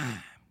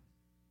time.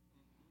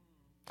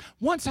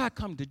 Once I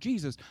come to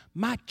Jesus,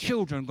 my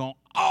children are going to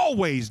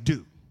always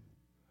do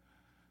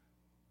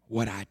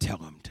what I tell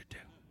them to do.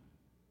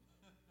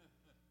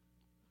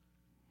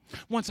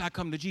 Once I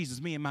come to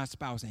Jesus, me and my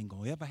spouse ain't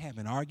going to ever have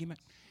an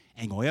argument,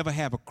 ain't going to ever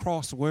have a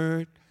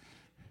crossword.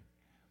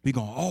 We're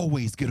going to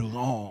always get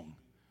along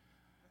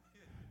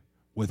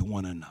with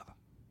one another.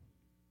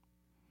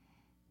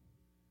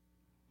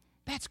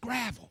 That's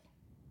gravel.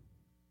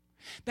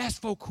 That's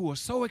folk who are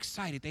so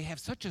excited. They have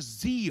such a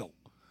zeal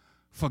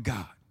for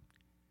God.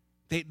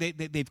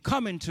 They've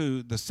come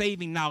into the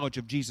saving knowledge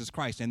of Jesus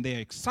Christ, and they're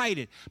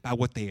excited by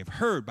what they have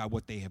heard, by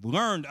what they have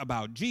learned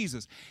about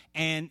Jesus.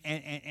 And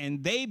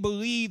they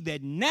believe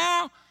that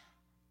now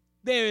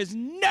there is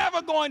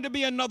never going to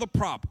be another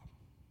problem.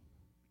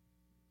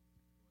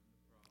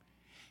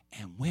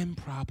 And when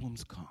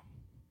problems come,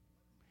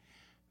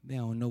 they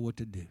don't know what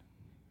to do.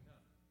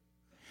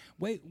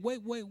 Wait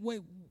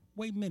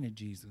a minute,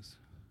 Jesus.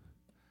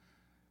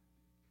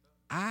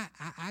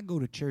 I go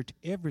to church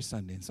every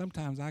Sunday, and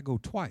sometimes I go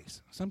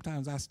twice.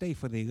 Sometimes I stay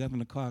for the 11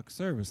 o'clock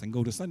service and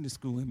go to Sunday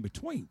school in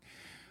between.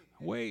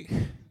 Wait.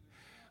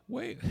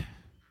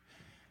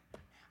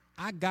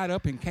 I got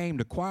up and came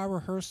to choir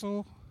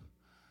rehearsal,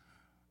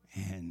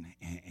 and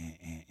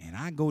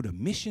I go to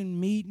mission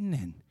meeting,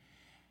 and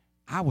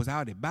I was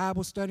out at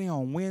Bible study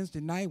on Wednesday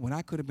night when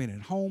I could have been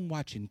at home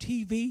watching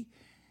TV.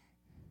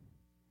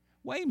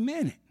 Wait a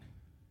minute.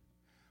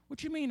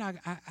 What you mean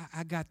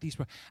I got these?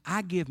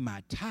 I give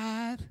my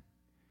tithe,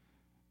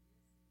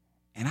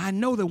 and I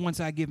know that once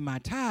I give my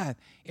tithe,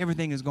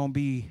 everything is going to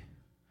be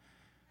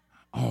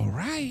all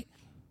right.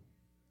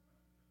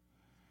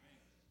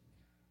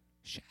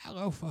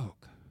 Shallow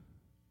folk.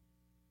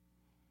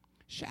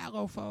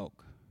 Shallow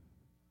folk.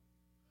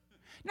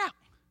 Now,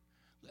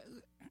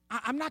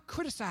 I'm not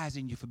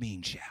criticizing you for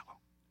being shallow.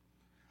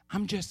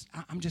 I'm just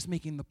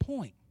making the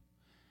point.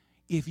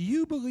 If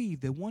you believe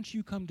that once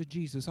you come to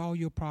Jesus, all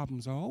your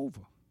problems are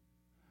over,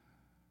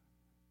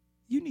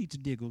 you need to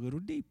dig a little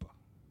deeper.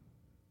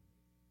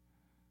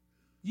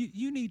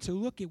 You need to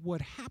look at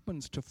what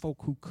happens to folk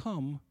who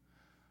come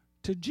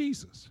to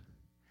Jesus.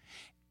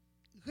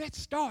 Let's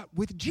start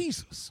with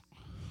Jesus.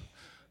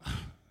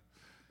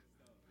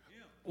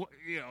 Well,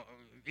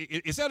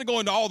 instead of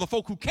going to all the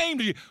folk who came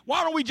to you,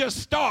 why don't we just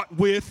start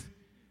with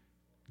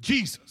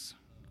Jesus?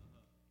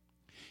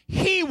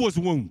 He was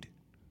wounded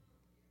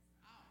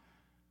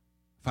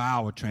for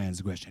our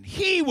transgression.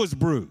 He was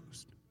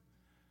bruised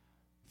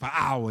for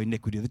our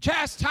iniquity. The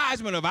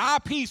chastisement of our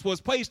peace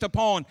was placed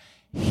upon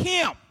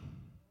him.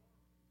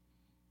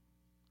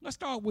 Let's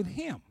start with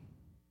him.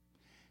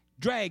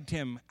 Dragged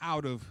him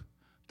out of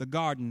the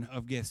Garden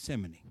of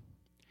Gethsemane.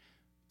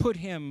 Put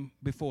him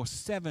before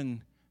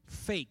 7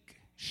 fake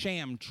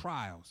sham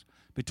trials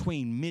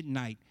between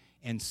midnight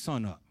and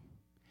sunup.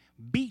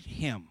 Beat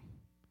him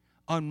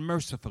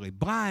unmercifully,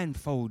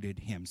 blindfolded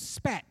him,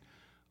 spat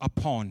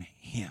upon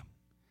him.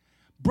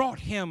 Brought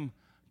him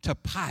to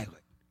Pilate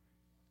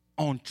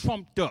on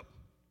trumped up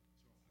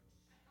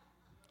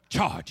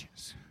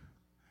charges.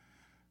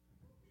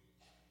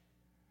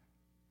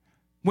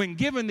 When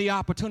given the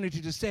opportunity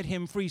to set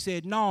him free,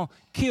 said, no,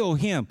 kill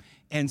him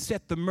and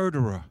set the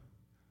murderer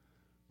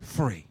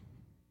free.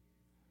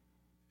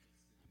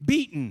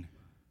 Beaten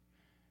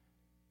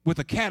with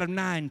a cat of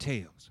 9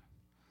 tails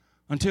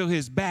until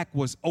his back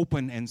was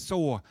open and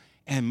sore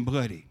and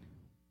bloody.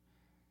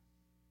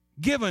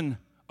 Given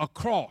a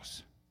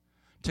cross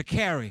to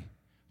carry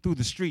through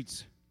the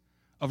streets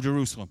of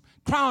Jerusalem.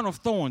 Crown of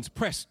thorns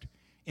pressed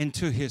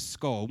into his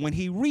skull. When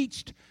he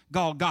reached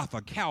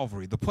Golgotha,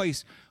 Calvary, the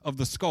place of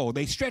the skull,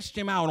 they stretched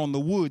him out on the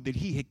wood that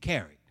he had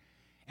carried.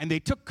 And they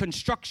took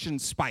construction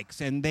spikes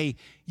and they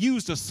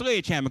used a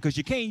sledgehammer, because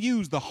you can't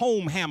use the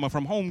home hammer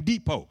from Home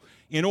Depot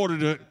in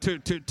order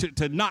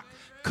to knock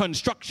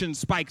construction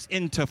spikes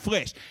into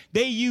flesh.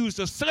 They used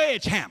a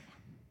sledgehammer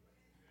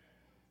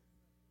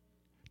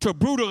to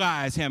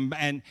brutalize him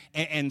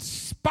and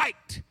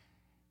spiked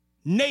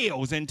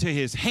nails into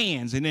his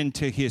hands and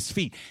into his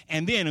feet,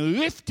 and then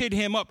lifted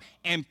him up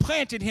and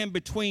planted him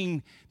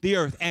between the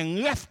earth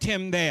and left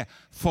him there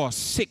for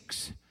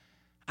 6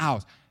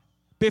 hours.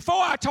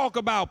 Before I talk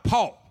about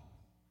Paul,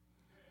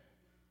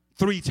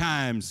 3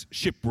 times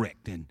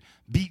shipwrecked and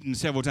beaten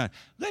several times,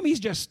 let me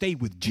just stay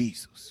with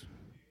Jesus.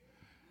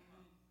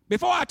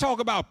 Before I talk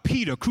about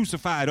Peter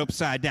crucified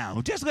upside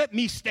down, just let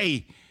me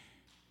stay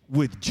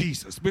with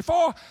Jesus.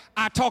 Before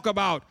I talk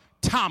about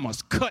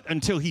Thomas cut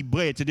until he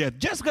bled to death,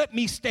 just let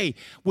me stay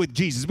with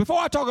Jesus. Before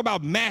I talk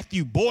about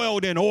Matthew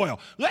boiled in oil,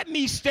 let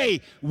me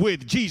stay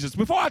with Jesus.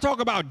 Before I talk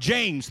about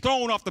James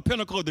thrown off the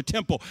pinnacle of the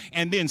temple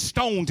and then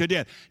stoned to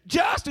death,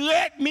 just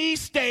let me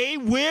stay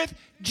with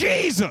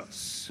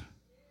Jesus.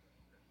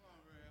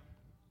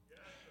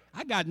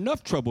 I got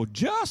enough trouble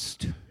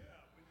just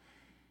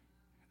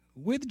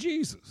with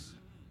Jesus.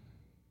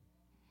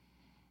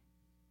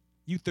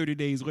 You 30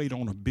 days late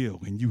on a bill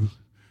and you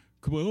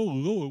come on, oh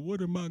Lord, what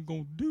am I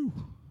going to do?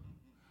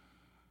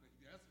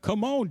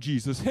 Come on,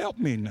 Jesus, help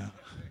me now.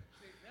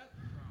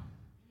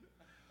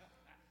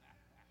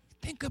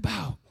 Think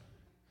about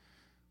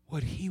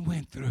what he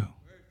went through.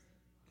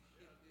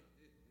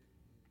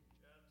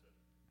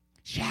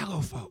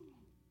 Shallow folk.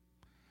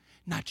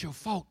 Not your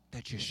fault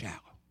that you're shallow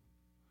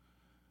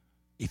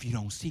if you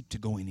don't seek to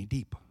go any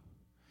deeper.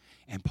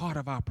 And part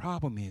of our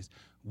problem is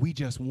we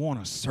just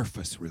want a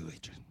surface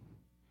religion.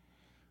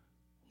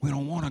 We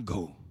don't want to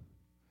go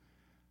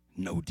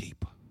no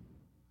deeper.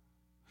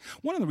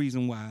 One of the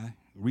reasons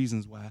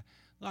why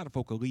a lot of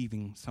folk are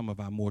leaving some of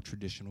our more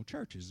traditional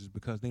churches is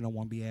because they don't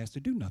want to be asked to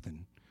do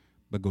nothing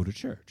but go to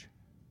church.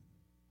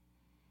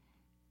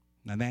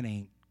 Now that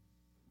ain't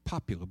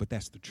popular, but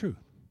that's the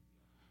truth.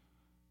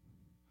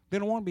 They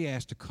don't want to be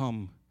asked to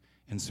come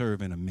and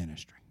serve in a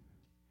ministry.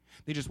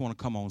 They just want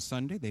to come on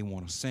Sunday, they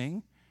want to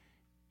sing,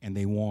 and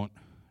they want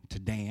to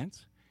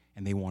dance,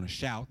 and they want to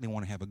shout, they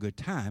want to have a good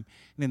time,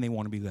 and then they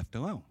want to be left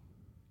alone.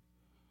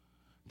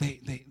 They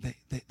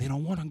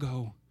don't want to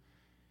go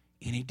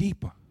any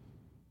deeper.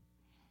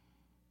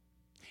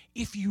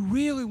 If you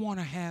really want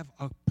to have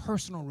a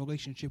personal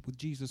relationship with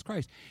Jesus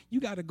Christ, you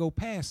got to go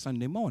past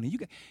Sunday morning.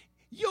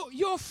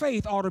 Your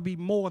faith ought to be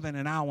more than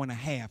an hour and a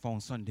half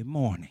on Sunday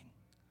morning.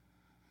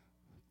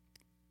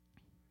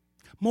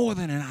 More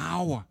than an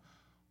hour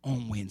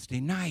on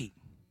Wednesday night.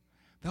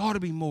 There ought to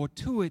be more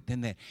to it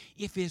than that.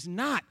 If it's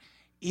not,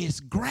 it's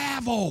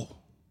gravel.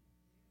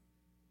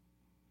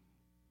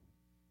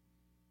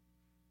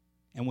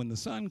 And when the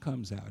sun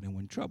comes out and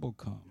when trouble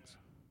comes,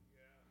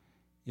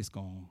 it's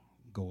going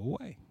to go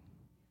away.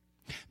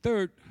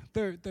 Third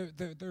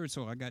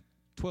soil. I got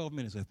 12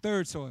 minutes. The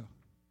third soil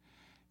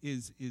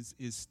is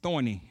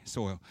thorny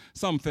soil.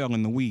 Some fell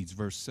in the weeds,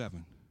 verse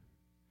 7.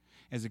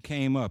 As it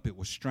came up, it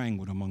was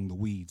strangled among the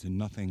weeds, and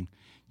nothing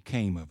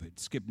came of it.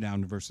 Skip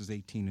down to verses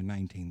 18 and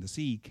 19. The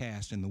seed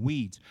cast in the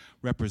weeds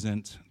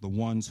represents the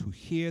ones who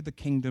hear the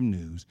kingdom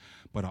news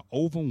but are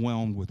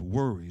overwhelmed with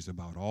worries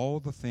about all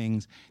the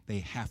things they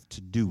have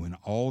to do and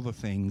all the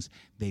things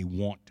they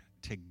want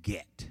to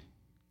get.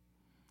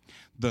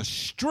 The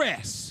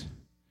stress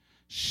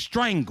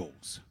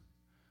strangles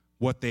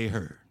what they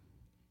heard,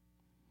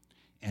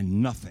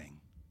 and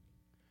nothing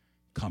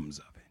comes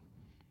of it.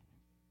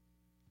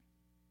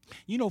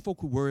 You know folk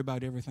who worry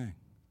about everything?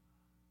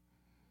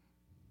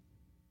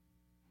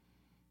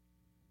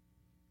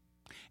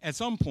 At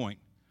some point,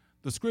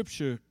 the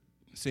scripture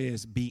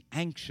says, be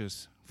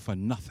anxious for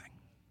nothing,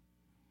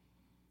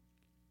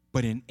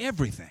 but in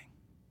everything,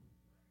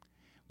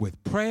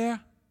 with prayer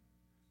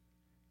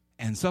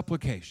and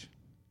supplication,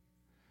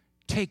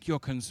 take your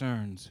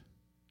concerns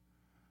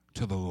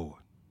to the Lord.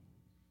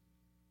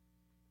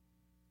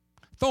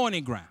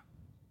 Thorny ground,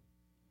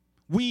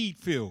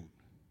 weed-filled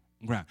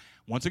ground.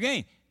 Once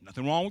again,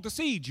 nothing wrong with the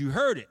seed. You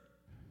heard it.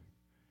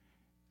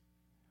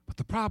 But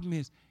the problem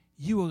is,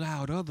 you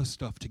allowed other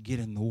stuff to get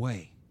in the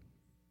way.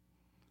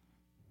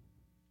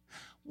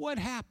 What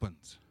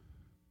happens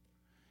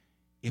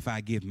if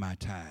I give my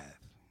tithe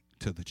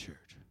to the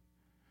church?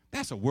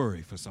 That's a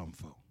worry for some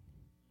folk.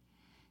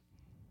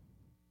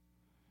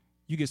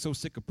 You get so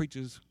sick of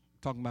preachers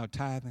talking about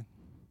tithing,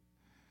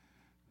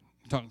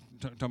 talking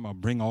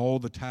about bring all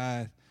the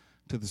tithe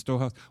to the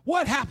storehouse.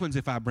 What happens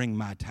if I bring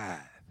my tithe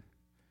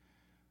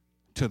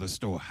to the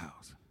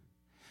storehouse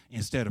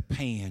instead of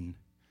paying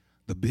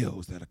the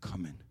bills that are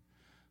coming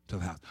to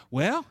the house?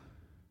 Well,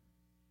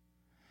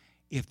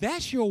 if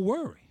that's your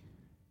worry,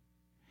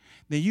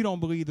 then you don't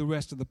believe the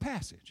rest of the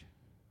passage.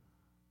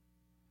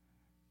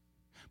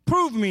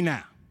 Prove me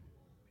now.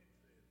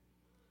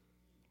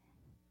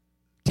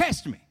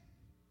 Test me.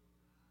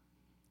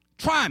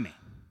 Try me.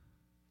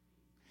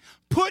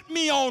 Put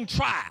me on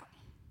trial.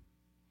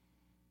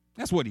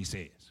 That's what he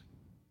says.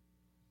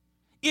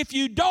 If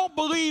you don't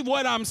believe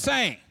what I'm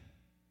saying,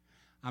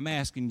 I'm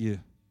asking you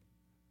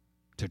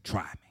to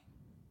try me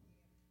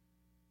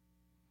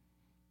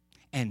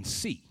and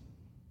see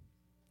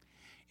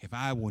if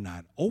I will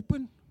not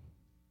open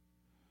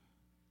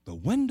the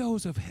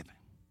windows of heaven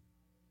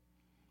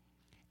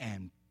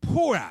and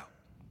pour out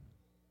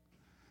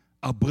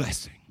a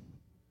blessing.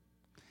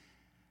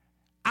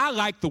 I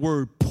like the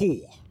word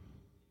pour.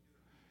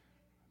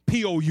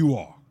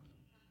 P-O-U-R.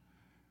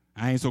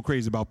 I ain't so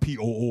crazy about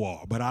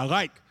P-O-O-R, but I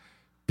like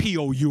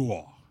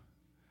P-O-U-R.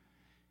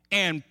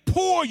 And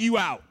pour you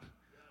out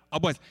a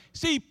blessing.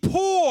 See,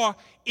 pour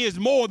is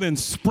more than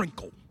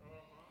sprinkle.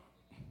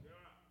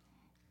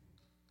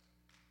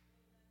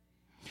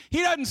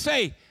 He doesn't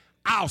say,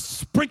 I'll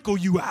sprinkle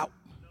you out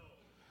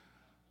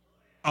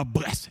a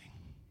blessing.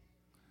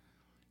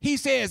 He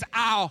says,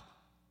 I'll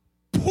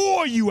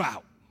pour you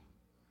out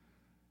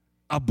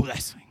a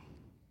blessing.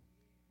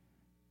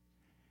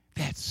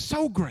 That's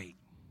so great,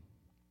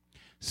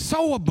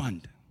 so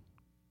abundant,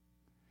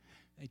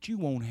 that you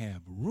won't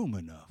have room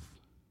enough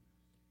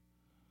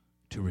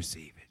to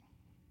receive it.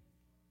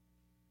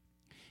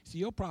 See,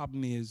 your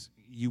problem is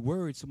you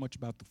worried so much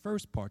about the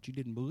first part, you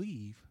didn't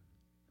believe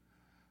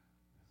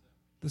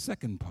the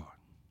second part.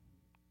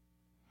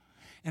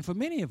 And for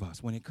many of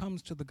us, when it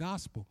comes to the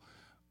gospel,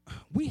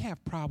 we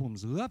have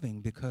problems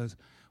loving because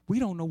we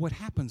don't know what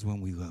happens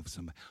when we love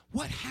somebody.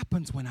 What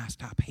happens when I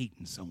stop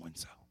hating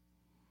so-and-so?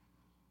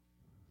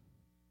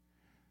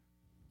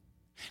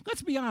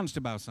 Let's be honest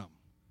about something.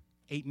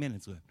 8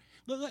 minutes left.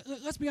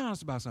 Let's be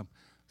honest about something.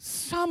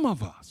 Some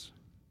of us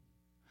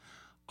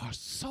are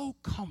so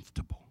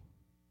comfortable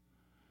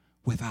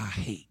with our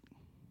hate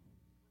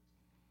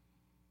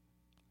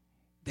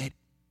that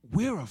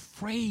we're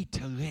afraid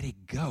to let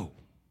it go,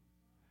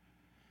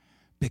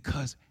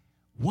 because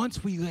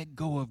once we let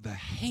go of the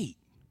hate,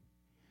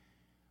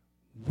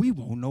 we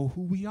won't know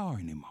who we are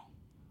anymore.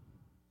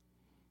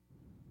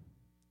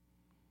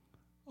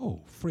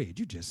 Oh, Fred,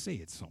 you just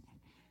said something.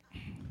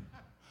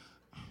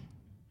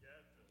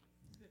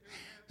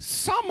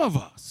 Some of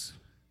us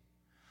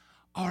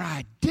are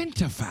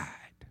identified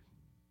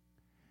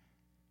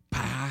by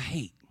our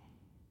hate.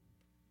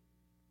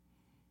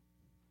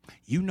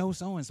 You know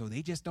so-and-so,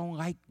 they just don't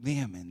like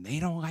them, and they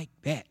don't like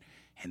that,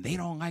 and they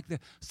don't like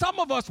that. Some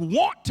of us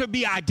want to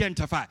be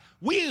identified.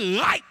 We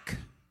like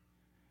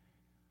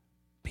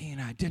being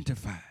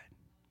identified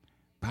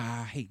by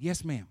our hate.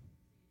 Yes, ma'am.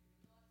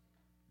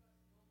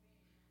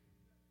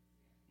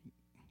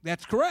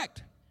 That's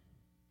correct.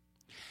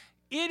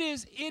 It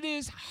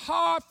is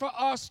hard for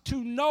us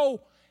to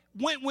know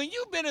when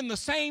you've been in the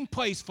same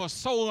place for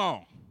so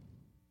long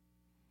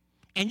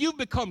and you've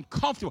become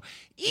comfortable,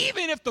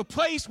 even if the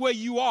place where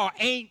you are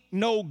ain't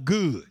no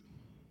good,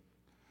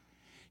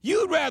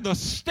 you'd rather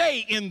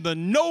stay in the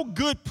no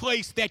good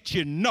place that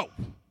you know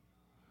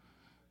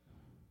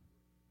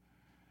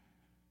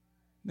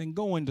than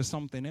go into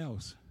something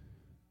else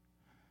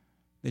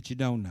that you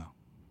don't know.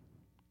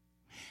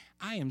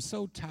 I am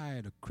so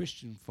tired of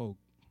Christian folk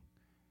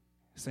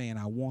saying,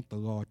 I want the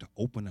Lord to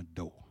open a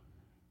door.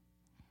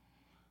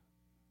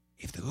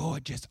 If the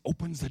Lord just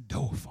opens the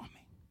door for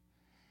me,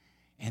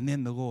 and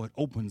then the Lord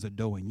opens a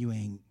door and you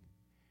ain't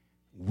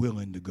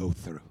willing to go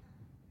through.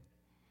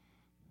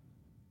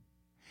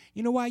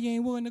 You know why you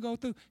ain't willing to go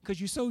through?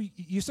 Because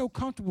you're so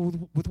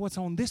comfortable with what's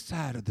on this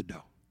side of the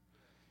door.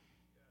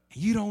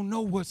 And you don't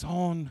know what's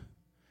on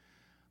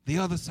the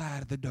other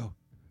side of the door.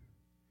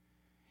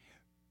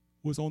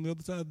 What's on the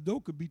other side of the door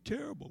could be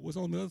terrible. What's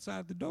on the other side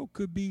of the door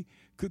could be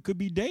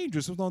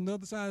dangerous. What's on the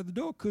other side of the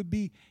door could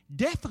be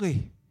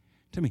deathly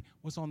to me.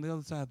 What's on the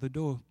other side of the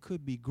door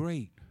could be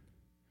great.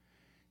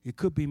 It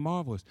could be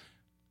marvelous.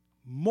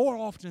 More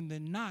often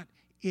than not,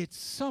 it's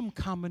some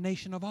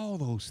combination of all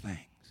those things.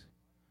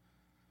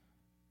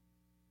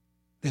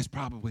 There's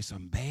probably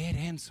some bad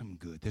and some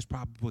good. There's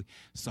probably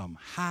some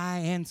high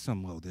and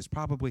some low. There's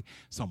probably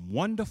some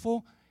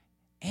wonderful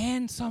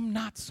and some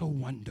not so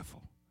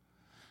wonderful.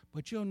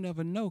 But you'll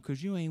never know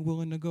because you ain't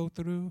willing to go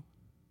through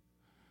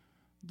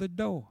the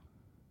door.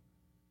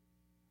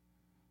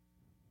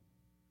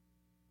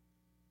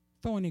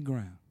 Thorny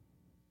ground.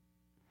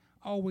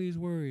 Always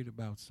worried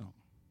about something.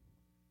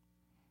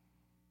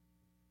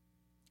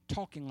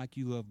 Talking like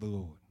you love the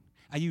Lord.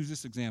 I used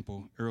this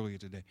example earlier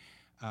today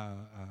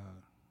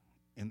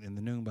in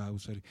the noon Bible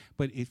study,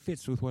 but it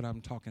fits with what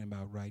I'm talking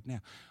about right now.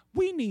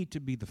 We need to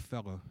be the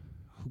fellow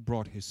who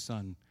brought his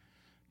son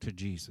to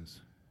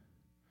Jesus,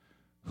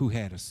 who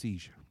had a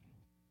seizure.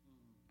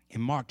 In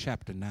Mark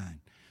chapter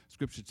 9,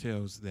 Scripture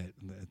tells that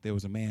there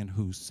was a man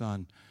whose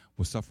son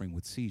was suffering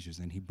with seizures,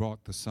 and he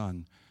brought the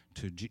son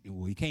to,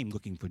 he came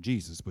looking for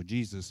Jesus, but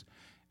Jesus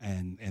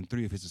and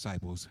 3 of his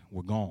disciples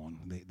were gone.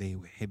 They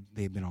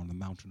had been on the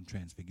mountain of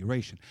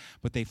transfiguration,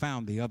 but they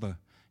found the other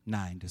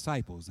 9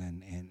 disciples,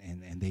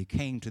 and they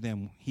came to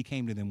them. He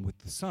came to them with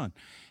the son,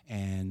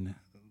 and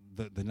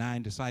the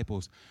 9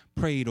 disciples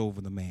prayed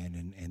over the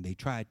man, and they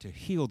tried to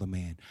heal the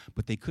man,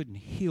 but they couldn't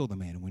heal the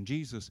man. And when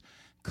Jesus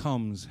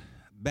comes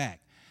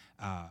back,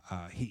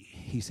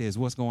 he says,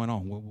 "What's going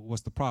on?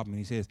 What's the problem?" And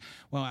he says,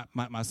 "Well,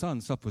 my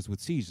son suffers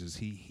with seizures.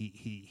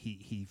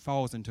 He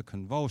falls into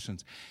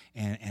convulsions,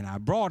 and I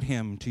brought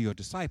him to your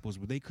disciples,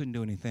 but they couldn't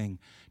do anything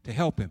to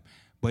help him.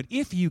 But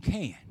if you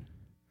can,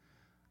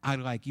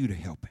 I'd like you to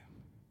help him."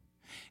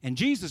 And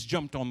Jesus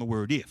jumped on the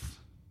word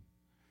 "if."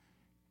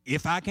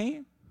 If I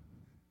can?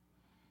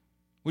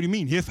 What do you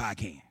mean, if I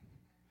can?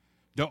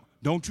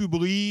 Don't you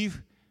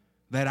believe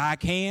that I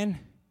can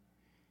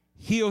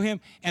heal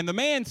him? And the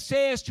man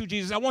says to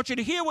Jesus, I want you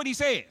to hear what he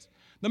says.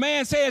 The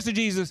man says to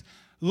Jesus,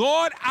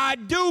 "Lord, I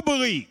do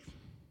believe."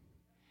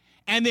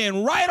 And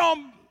then right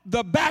on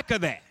the back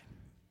of that,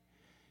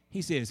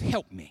 he says,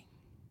 "Help me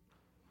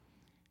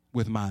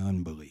with my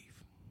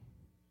unbelief."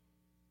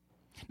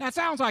 Now, it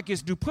sounds like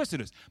it's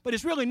duplicitous, but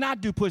it's really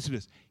not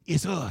duplicitous.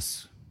 It's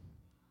us.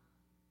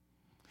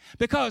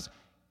 Because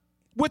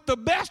with the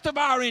best of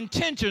our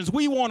intentions,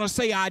 we want to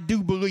say, "I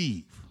do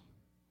believe."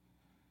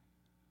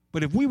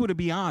 But if we were to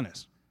be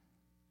honest,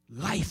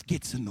 life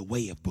gets in the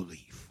way of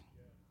belief.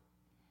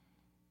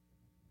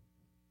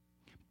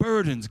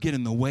 Burdens get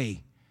in the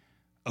way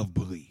of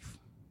belief.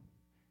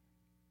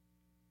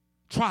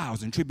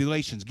 Trials and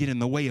tribulations get in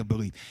the way of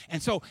belief.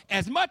 And so,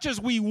 as much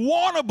as we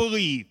want to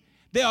believe,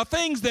 there are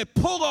things that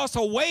pull us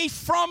away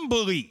from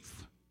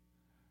belief.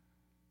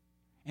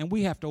 And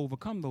we have to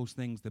overcome those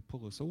things that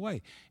pull us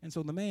away. And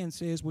so the man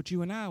says what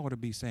you and I ought to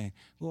be saying,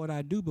 "Lord,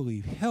 I do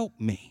believe. Help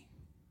me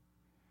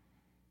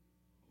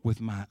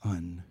with my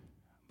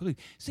unbelief."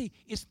 See,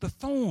 it's the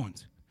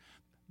thorns.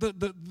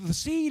 The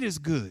seed is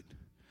good.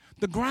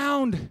 The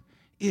ground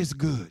is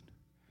good.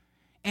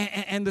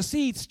 And the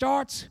seed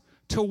starts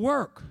to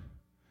work.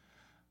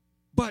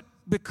 But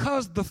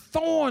because the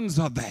thorns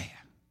are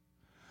there,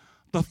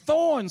 the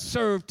thorns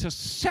serve to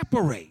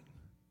separate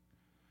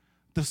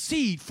the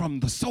seed from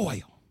the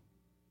soil,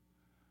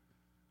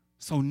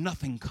 so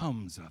nothing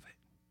comes of it.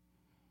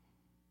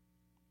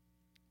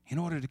 In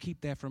order to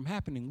keep that from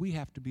happening, we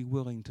have to be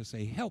willing to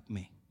say, "Help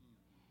me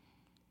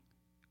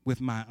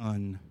with my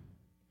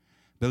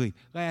unbelief."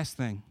 Last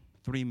thing,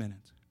 3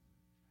 minutes.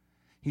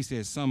 He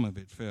says some of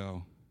it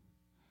fell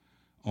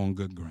on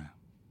good ground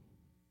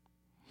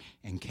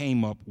and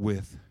came up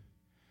with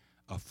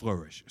a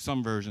flourish.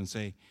 Some versions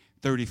say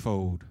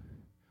 30-fold,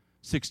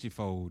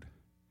 60-fold,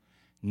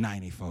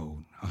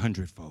 90-fold,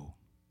 100-fold.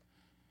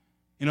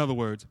 In other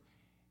words,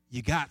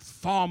 you got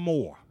far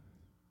more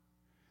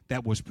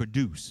that was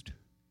produced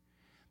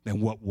than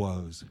what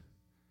was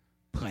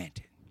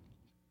planted.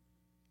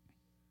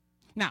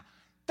 Now,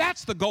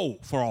 that's the goal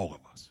for all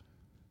of us.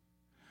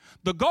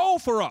 The goal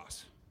for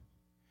us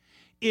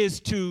is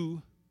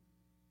to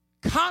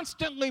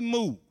constantly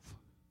move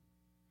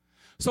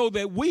so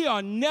that we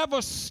are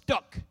never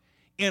stuck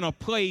in a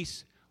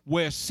place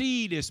where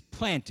seed is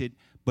planted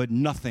but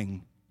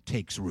nothing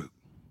takes root.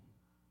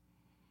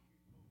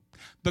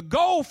 The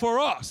goal for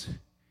us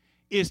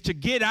is to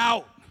get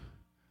out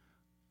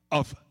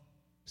of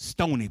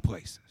stony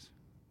places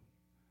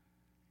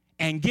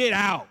and get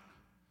out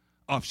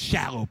of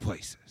shallow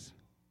places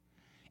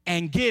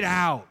and get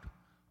out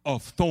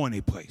of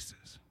thorny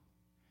places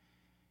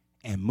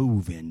and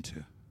move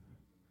into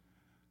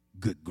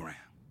good ground.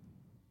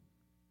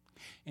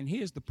 And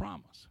here's the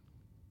promise.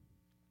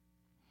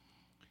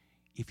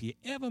 If you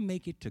ever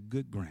make it to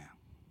good ground,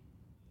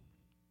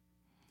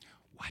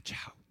 watch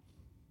out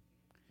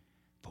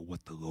for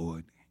what the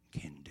Lord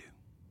can do.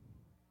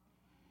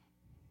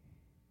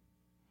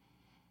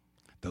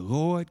 The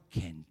Lord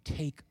can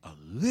take a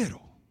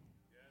little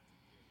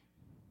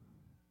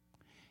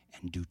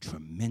and do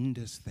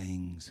tremendous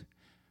things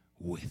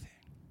with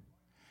it.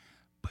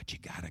 But you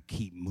got to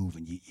keep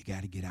moving. You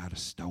got to get out of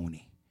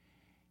stony,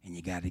 and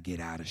you got to get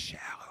out of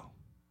shallow,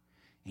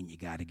 and you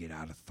got to get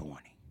out of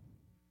thorny,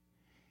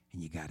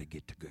 and you got to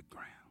get to good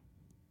ground.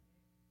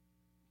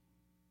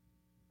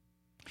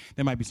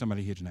 There might be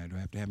somebody here tonight who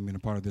haven't been a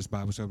part of this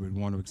Bible study but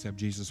want to accept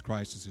Jesus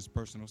Christ as his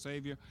personal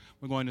Savior.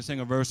 We're going to sing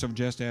a verse of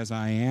Just As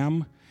I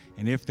Am,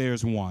 and if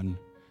there's one,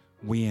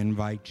 we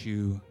invite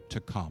you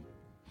to come.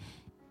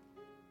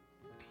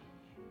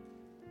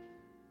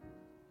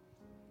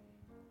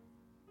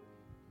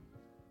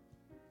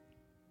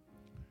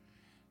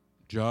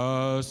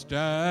 Just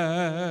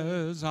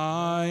as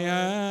I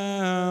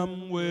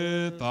am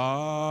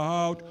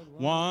without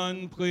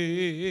one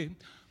plea,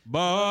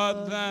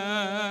 but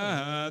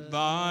that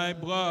thy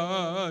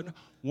blood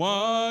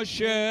was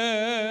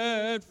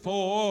shed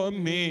for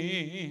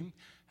me,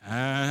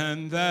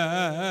 and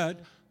that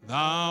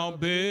thou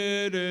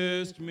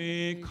biddest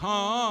me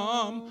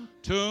come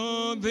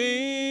to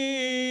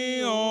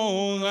thee,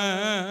 O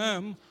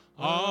Lamb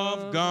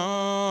of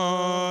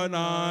God,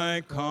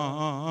 I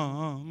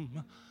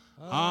come.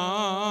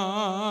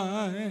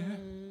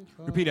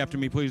 Repeat after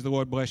me, please. The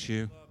Lord bless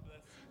you.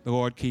 The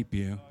Lord keep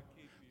you.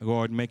 The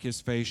Lord make his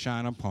face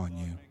shine upon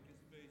you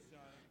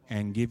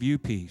and give you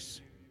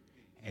peace.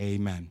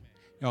 Amen.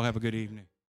 Y'all have a good evening.